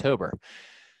of October.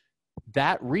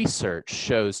 That research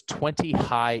shows 20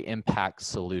 high impact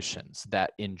solutions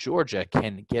that in Georgia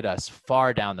can get us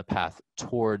far down the path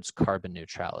towards carbon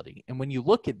neutrality. And when you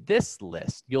look at this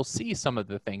list, you'll see some of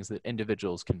the things that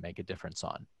individuals can make a difference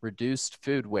on. Reduced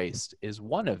food waste is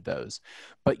one of those,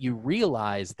 but you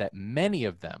realize that many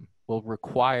of them will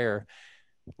require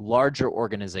larger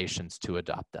organizations to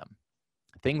adopt them.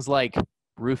 Things like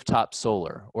rooftop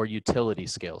solar or utility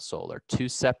scale solar, two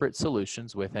separate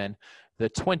solutions within the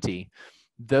 20,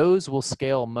 those will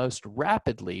scale most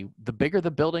rapidly the bigger the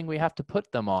building we have to put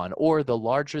them on, or the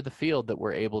larger the field that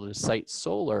we're able to site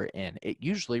solar in. It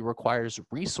usually requires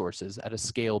resources at a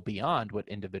scale beyond what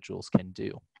individuals can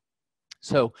do.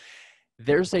 So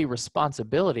there's a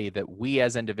responsibility that we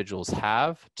as individuals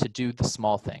have to do the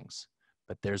small things,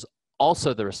 but there's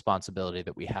also the responsibility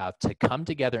that we have to come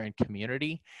together in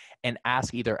community and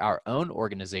ask either our own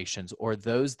organizations or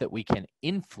those that we can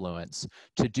influence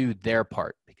to do their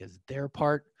part, because their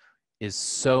part is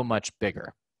so much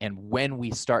bigger. And when we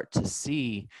start to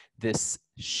see this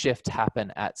shift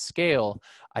happen at scale,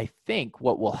 I think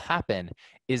what will happen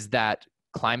is that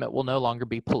climate will no longer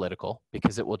be political,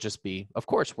 because it will just be, of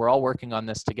course, we're all working on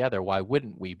this together. Why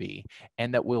wouldn't we be?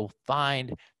 And that we'll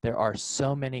find there are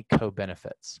so many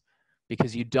co-benefits,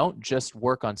 because you don't just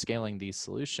work on scaling these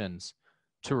solutions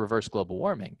to reverse global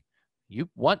warming. You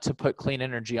want to put clean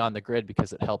energy on the grid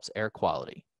because it helps air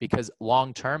quality, because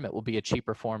long-term it will be a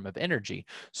cheaper form of energy.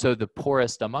 So the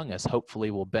poorest among us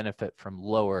hopefully will benefit from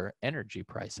lower energy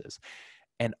prices.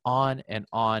 And on and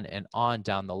on and on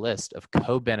down the list of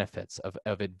co-benefits of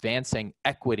advancing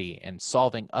equity and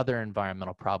solving other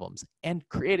environmental problems and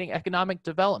creating economic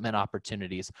development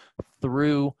opportunities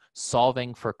through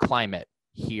solving for climate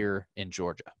here in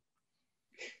Georgia.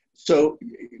 So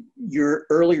your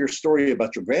earlier story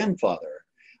about your grandfather,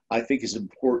 I think, is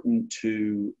important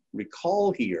to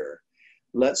recall here.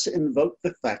 Let's invoke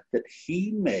the fact that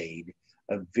he made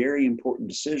a very important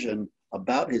decision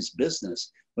about his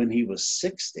business when he was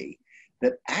 60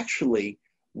 that actually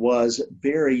was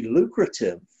very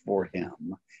lucrative for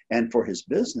him and for his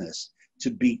business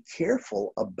to be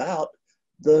careful about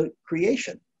the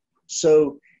creation.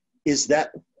 So is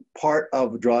that part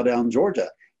of Drawdown Georgia,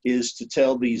 is to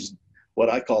tell these, what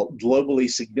I call globally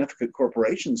significant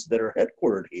corporations that are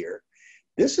headquartered here,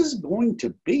 this is going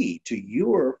to be to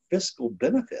your fiscal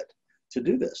benefit to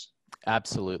do this.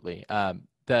 Absolutely.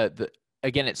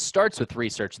 Again, it starts with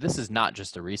research. This is not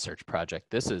just a research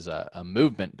project. This is a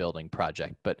movement building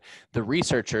project, but the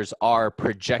researchers are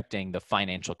projecting the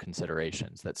financial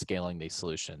considerations that scaling these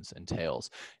solutions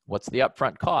entails. What's the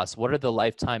upfront cost? What are the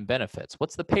lifetime benefits?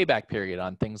 What's the payback period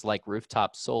on things like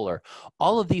rooftop solar?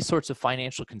 All of these sorts of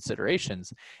financial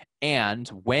considerations. And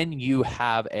when you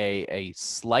have a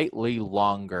slightly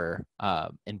longer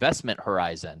investment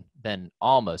horizon, then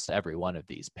almost every one of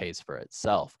these pays for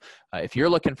itself. If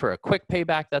you're looking for a quick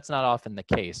payback, that's not often the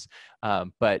case.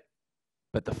 But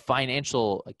the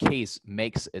financial case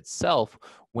makes itself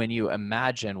when you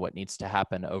imagine what needs to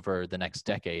happen over the next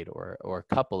decade or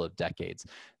a couple of decades.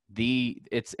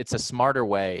 It's a smarter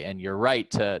way, and you're right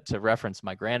to reference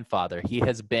my grandfather. He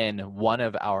has been one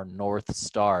of our North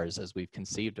Stars as we've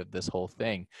conceived of this whole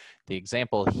thing. The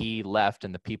example he left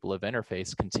and the people of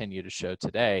Interface continue to show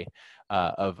today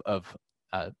of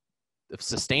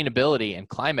sustainability and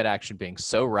climate action being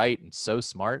so right and so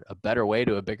smart, a better way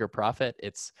to a bigger profit,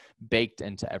 it's baked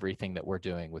into everything that we're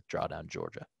doing with Drawdown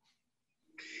Georgia.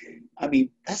 I mean,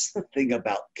 that's the thing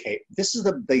about, this is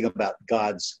the thing about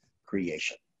God's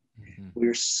creation. Mm-hmm.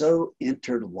 We're so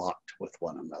interlocked with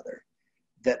one another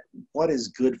that what is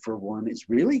good for one is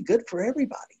really good for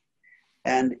everybody.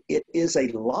 And it is a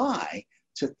lie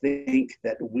to think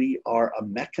that we are a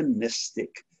mechanistic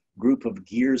group of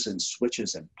gears and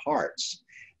switches and parts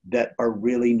that are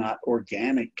really not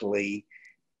organically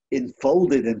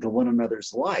enfolded into one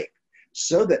another's life,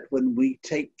 so that when we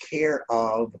take care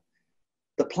of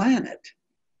the planet,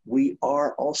 we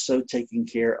are also taking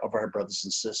care of our brothers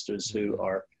and sisters who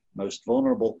are most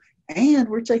vulnerable, and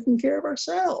we're taking care of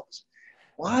ourselves.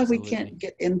 Why Absolutely. We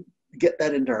can't get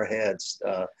that into our heads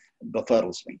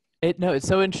befuddles me. It's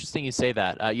so interesting you say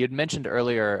that. You had mentioned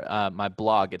earlier my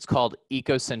blog. It's called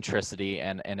Ecocentricity,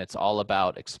 and it's all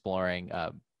about exploring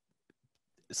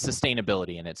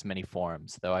sustainability in its many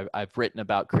forms, though I've written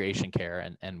about creation care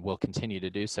and will continue to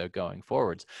do so going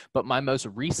forwards. But my most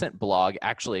recent blog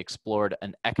actually explored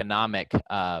an economic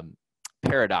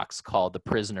paradox called the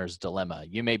prisoner's dilemma.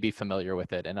 You may be familiar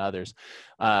with it, and others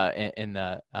at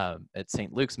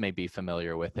St. Luke's may be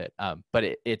familiar with it.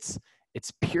 But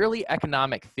it's purely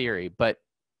economic theory, but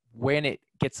when it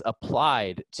gets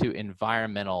applied to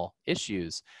environmental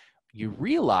issues, you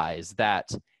realize that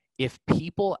if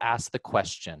people ask the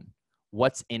question,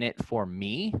 what's in it for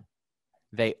me,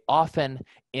 they often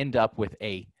end up with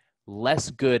a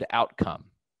less good outcome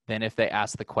than if they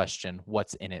ask the question,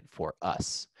 what's in it for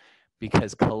us?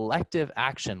 Because collective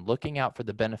action, looking out for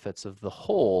the benefits of the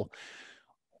whole,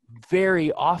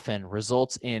 very often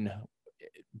results in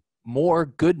more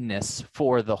goodness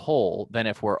for the whole than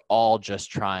if we're all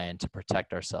just trying to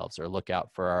protect ourselves or look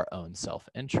out for our own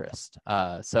self-interest.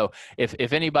 So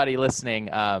if anybody listening,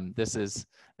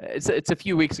 it's a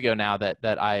few weeks ago now that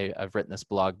I've written this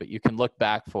blog, but you can look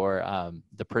back for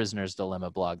the Prisoner's Dilemma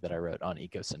blog that I wrote on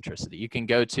ecocentricity. You can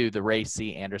go to the Ray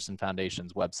C. Anderson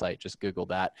Foundation's website, just Google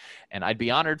that, and I'd be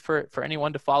honored for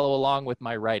anyone to follow along with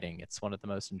my writing. It's one of the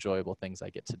most enjoyable things I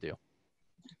get to do.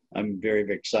 I'm very,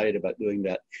 very excited about doing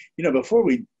that. You know, before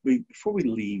we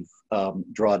leave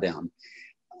Drawdown,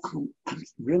 I'm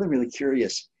really, really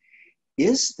curious.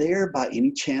 Is there by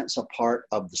any chance a part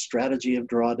of the strategy of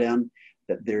Drawdown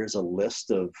that there's a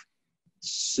list of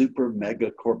super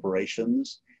mega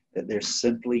corporations that they're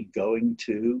simply going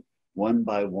to one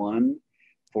by one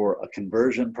for a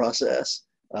conversion process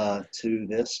to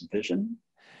this vision?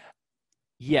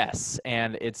 Yes,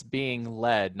 and it's being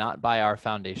led not by our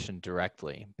foundation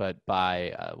directly, but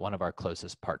by one of our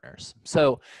closest partners.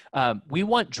 So we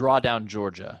want Drawdown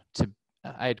Georgia to,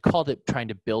 I had called it trying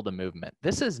to build a movement.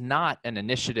 This is not an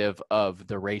initiative of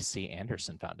the Ray C.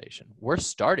 Anderson Foundation. We're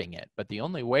starting it, but the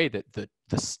only way that the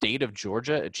state of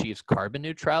Georgia achieves carbon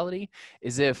neutrality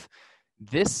is if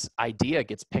this idea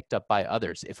gets picked up by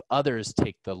others, if others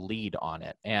take the lead on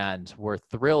it. And we're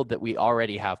thrilled that we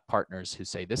already have partners who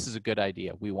say, this is a good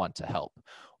idea, we want to help.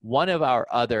 One of our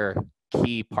other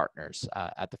key partners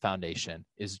at the foundation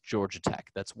is Georgia Tech.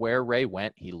 That's where Ray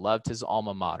went. He loved his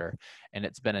alma mater, and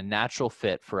it's been a natural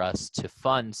fit for us to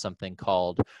fund something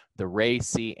called the Ray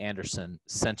C. Anderson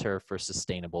Center for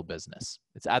Sustainable Business.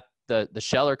 It's at the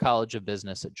Scheller College of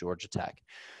Business at Georgia Tech.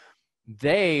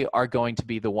 They are going to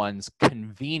be the ones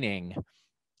convening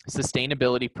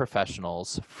sustainability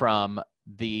professionals from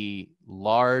the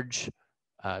large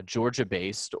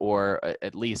Georgia-based, or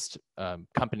at least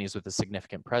companies with a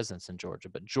significant presence in Georgia,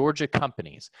 but Georgia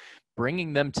companies,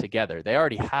 bringing them together. They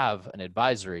already have an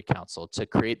advisory council to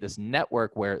create this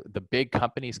network where the big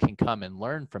companies can come and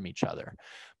learn from each other.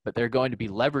 But they're going to be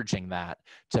leveraging that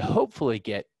to hopefully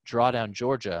get Drawdown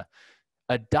Georgia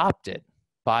adopted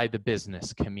by the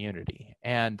business community.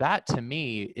 And that, to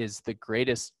me, is the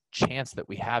greatest chance that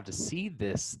we have to see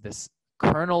this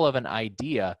kernel of an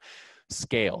idea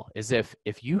scale, is if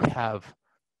you have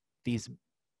these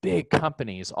big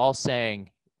companies all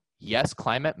saying, yes,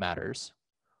 climate matters,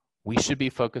 we should be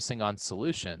focusing on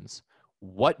solutions.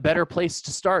 What better place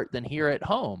to start than here at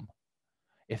home?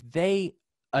 If they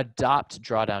adopt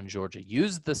Drawdown Georgia,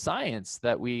 use the science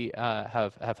that we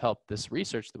have helped, this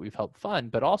research that we've helped fund,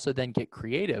 but also then get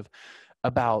creative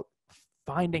about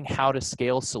finding how to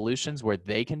scale solutions where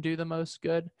they can do the most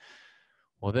good,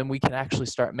 well, then we can actually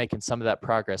start making some of that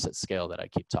progress at scale that I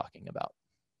keep talking about.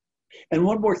 And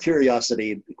one more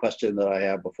curiosity question that I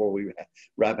have before we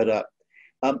wrap it up.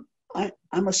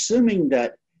 I'm assuming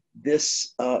that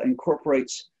this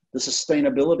incorporates the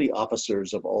sustainability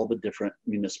officers of all the different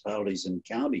municipalities and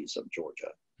counties of Georgia.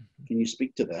 Can you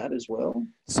speak to that as well?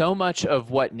 So much of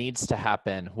what needs to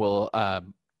happen will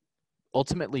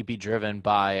ultimately be driven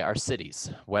by our cities,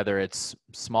 whether it's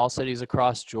small cities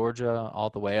across Georgia all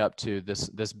the way up to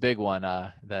this big one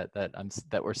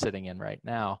that we're sitting in right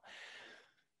now.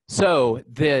 So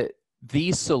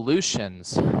these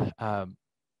solutions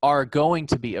are going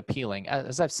to be appealing,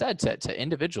 as I've said, to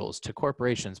individuals, to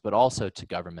corporations, but also to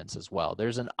governments as well.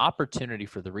 There's an opportunity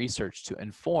for the research to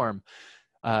inform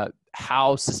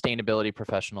how sustainability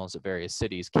professionals at various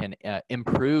cities can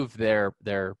improve their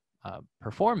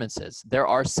performances. There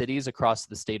are cities across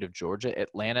the state of Georgia,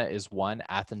 Atlanta is one,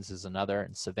 Athens is another,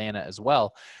 and Savannah as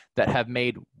well, that have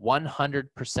made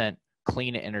 100%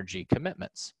 clean energy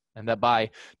commitments. And that by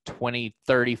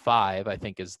 2035, I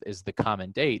think is the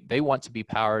common date, they want to be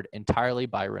powered entirely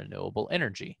by renewable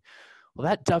energy. Well,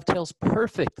 that dovetails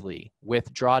perfectly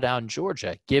with Drawdown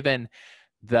Georgia, given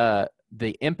the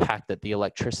impact that the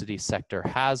electricity sector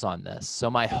has on this.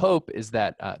 So my hope is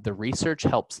that the research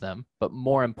helps them, but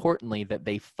more importantly, that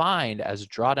they find, as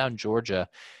Drawdown Georgia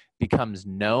becomes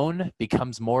known,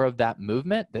 becomes more of that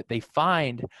movement, that they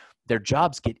find their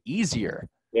jobs get easier.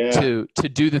 Yeah. To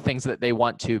do the things that they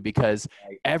want to, because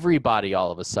everybody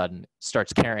all of a sudden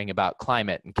starts caring about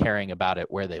climate and caring about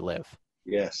it where they live.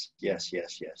 Yes.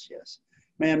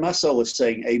 Man, my soul is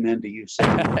saying amen to you.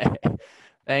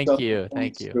 Thank you.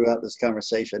 Throughout this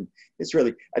conversation. It's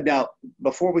really, now,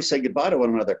 before we say goodbye to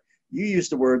one another, you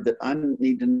used the word that I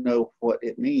need to know what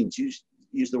it means. You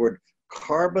used the word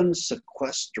carbon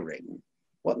sequestering.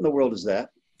 What in the world is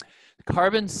that?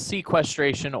 Carbon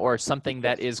sequestration, or something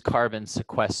that is carbon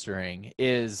sequestering,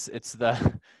 it's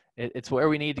where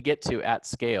we need to get to at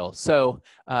scale. So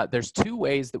there's two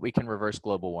ways that we can reverse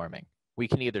global warming. We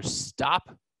can either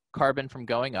stop carbon from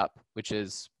going up, which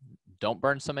is don't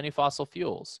burn so many fossil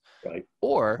fuels, right,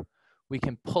 or we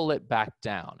can pull it back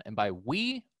down. And by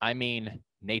we, I mean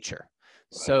nature.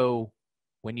 Right. So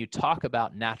when you talk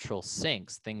about natural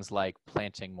sinks, things like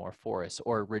planting more forests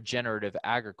or regenerative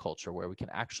agriculture, where we can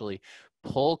actually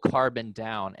pull carbon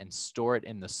down and store it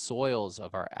in the soils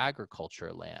of our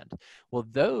agriculture land, well,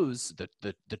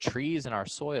 the trees in our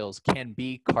soils can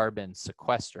be carbon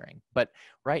sequestering. But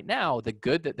right now, the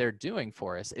good that they're doing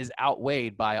for us is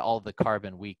outweighed by all the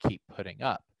carbon we keep putting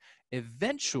up.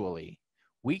 Eventually,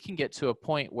 we can get to a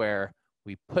point where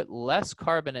we put less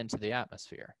carbon into the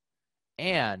atmosphere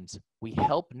and we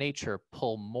help nature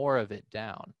pull more of it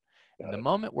down. And the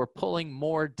moment we're pulling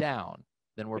more down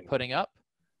than we're putting up,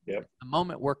 the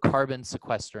moment we're carbon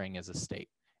sequestering as a state.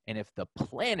 And if the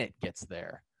planet gets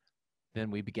there,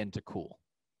 then we begin to cool.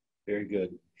 Very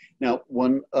good. Now,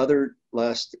 one other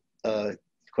last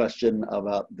question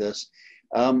about this.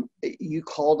 You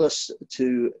called us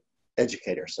to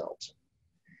educate ourselves.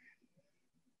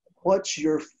 What's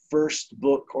your first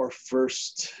book or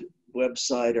first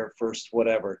website or first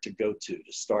whatever to go to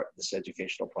start this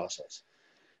educational process?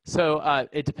 So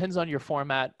it depends on your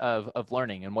format of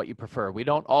learning and what you prefer. We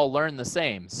don't all learn the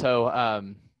same. So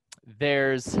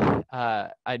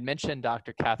I'd mentioned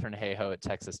Dr. Catherine Hayhoe at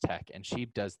Texas Tech, and she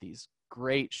does these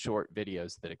great short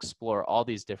videos that explore all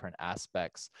these different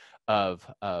aspects of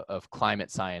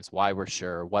climate science, why we're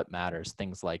sure, what matters,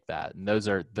 things like that. And those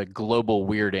are the global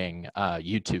weirding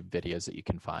YouTube videos that you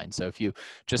can find. So if you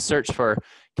just search for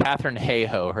Catherine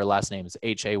Hayhoe, her last name is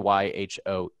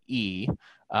Hayhoe,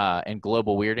 and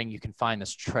global weirding, you can find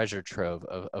this treasure trove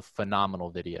of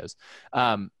phenomenal videos.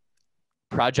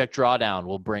 Project Drawdown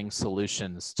will bring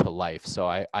solutions to life. So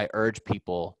I urge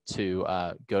people to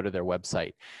go to their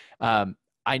website.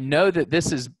 I know that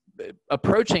this is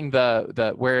approaching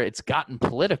the where it's gotten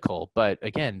political, but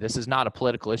again, this is not a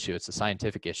political issue. It's a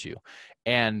scientific issue.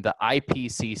 And the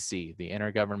IPCC, the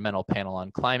Intergovernmental Panel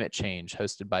on Climate Change,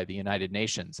 hosted by the United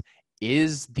Nations,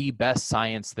 is the best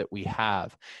science that we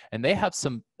have. And they have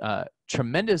some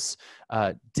tremendous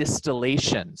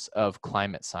distillations of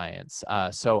climate science.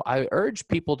 So I urge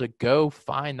people to go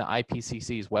find the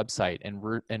IPCC's website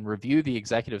and review the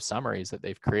executive summaries that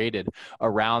they've created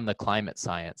around the climate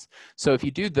science. So if you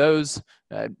do those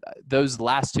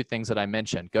last two things that I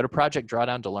mentioned, go to Project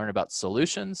Drawdown to learn about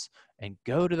solutions, and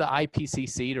go to the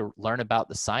IPCC to learn about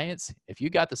the science. If you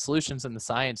got the solutions and the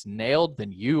science nailed,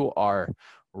 then you are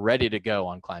ready to go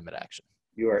on climate action.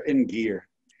 You are in gear.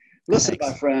 Listen,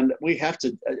 Thanks. my friend, we have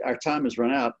to, our time has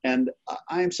run out, and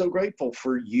I am so grateful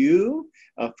for you,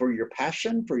 for your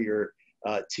passion, for your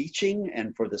teaching,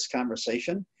 and for this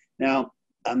conversation. Now,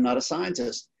 I'm not a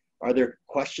scientist. Are there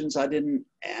questions I didn't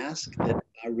ask that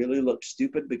I really look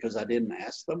stupid because I didn't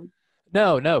ask them?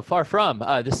 No, far from.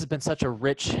 This has been such a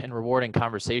rich and rewarding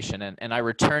conversation, and I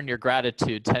return your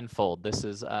gratitude tenfold. This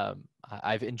is,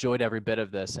 I've enjoyed every bit of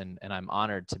this, and I'm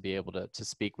honored to be able to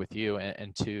speak with you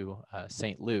and to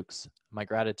St. Luke's. My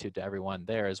gratitude to everyone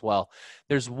there as well.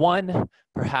 There's one,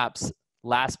 perhaps,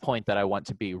 last point that I want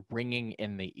to be ringing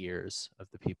in the ears of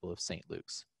the people of St.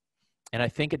 Luke's. And I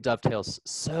think it dovetails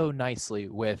so nicely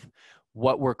with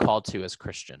what we're called to as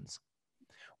Christians.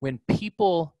 When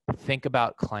people think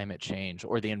about climate change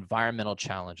or the environmental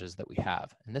challenges that we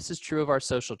have, and this is true of our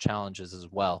social challenges as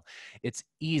well, it's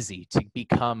easy to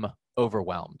become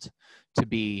overwhelmed, to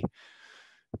be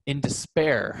in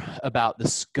despair about the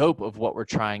scope of what we're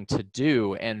trying to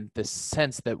do and the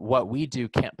sense that what we do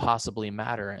can't possibly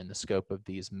matter in the scope of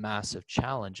these massive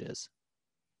challenges.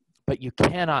 But you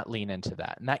cannot lean into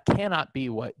that. And that cannot be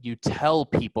what you tell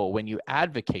people when you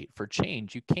advocate for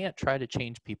change. You can't try to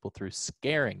change people through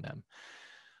scaring them.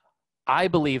 I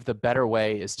believe the better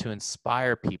way is to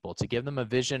inspire people, to give them a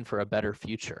vision for a better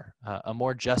future, a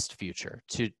more just future,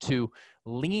 to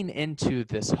lean into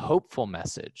this hopeful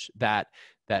message that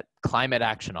climate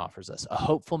action offers us, a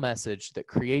hopeful message that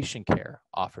creation care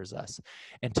offers us,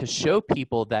 and to show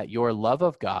people that your love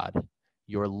of God,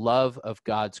 your love of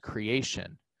God's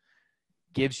creation,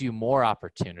 gives you more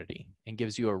opportunity and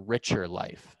gives you a richer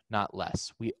life, not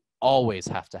less. We always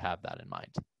have to have that in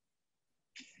mind.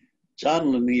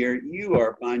 John Lanier, you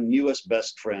are my newest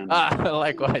best friend.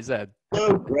 Likewise, Ed.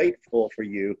 So grateful for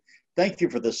you. Thank you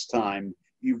for this time.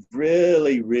 You've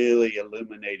really, really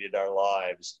illuminated our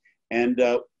lives. And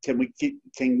can we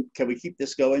keep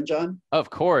this going, John? Of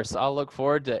course. I'll look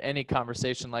forward to any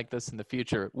conversation like this in the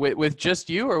future with just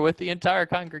you or with the entire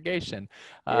congregation.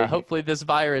 Hopefully this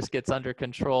virus gets under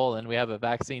control and we have a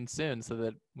vaccine soon so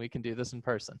that we can do this in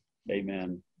person.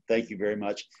 Amen. Thank you very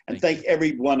much. And thank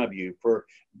every one of you for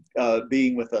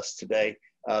being with us today.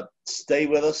 Stay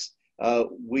with us.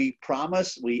 We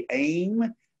promise, we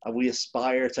aim, we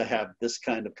aspire to have this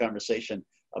kind of conversation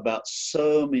about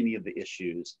so many of the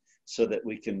issues so that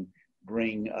we can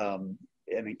bring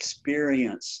and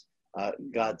experience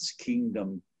God's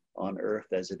kingdom on earth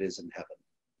as it is in heaven.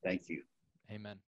 Thank you. Amen.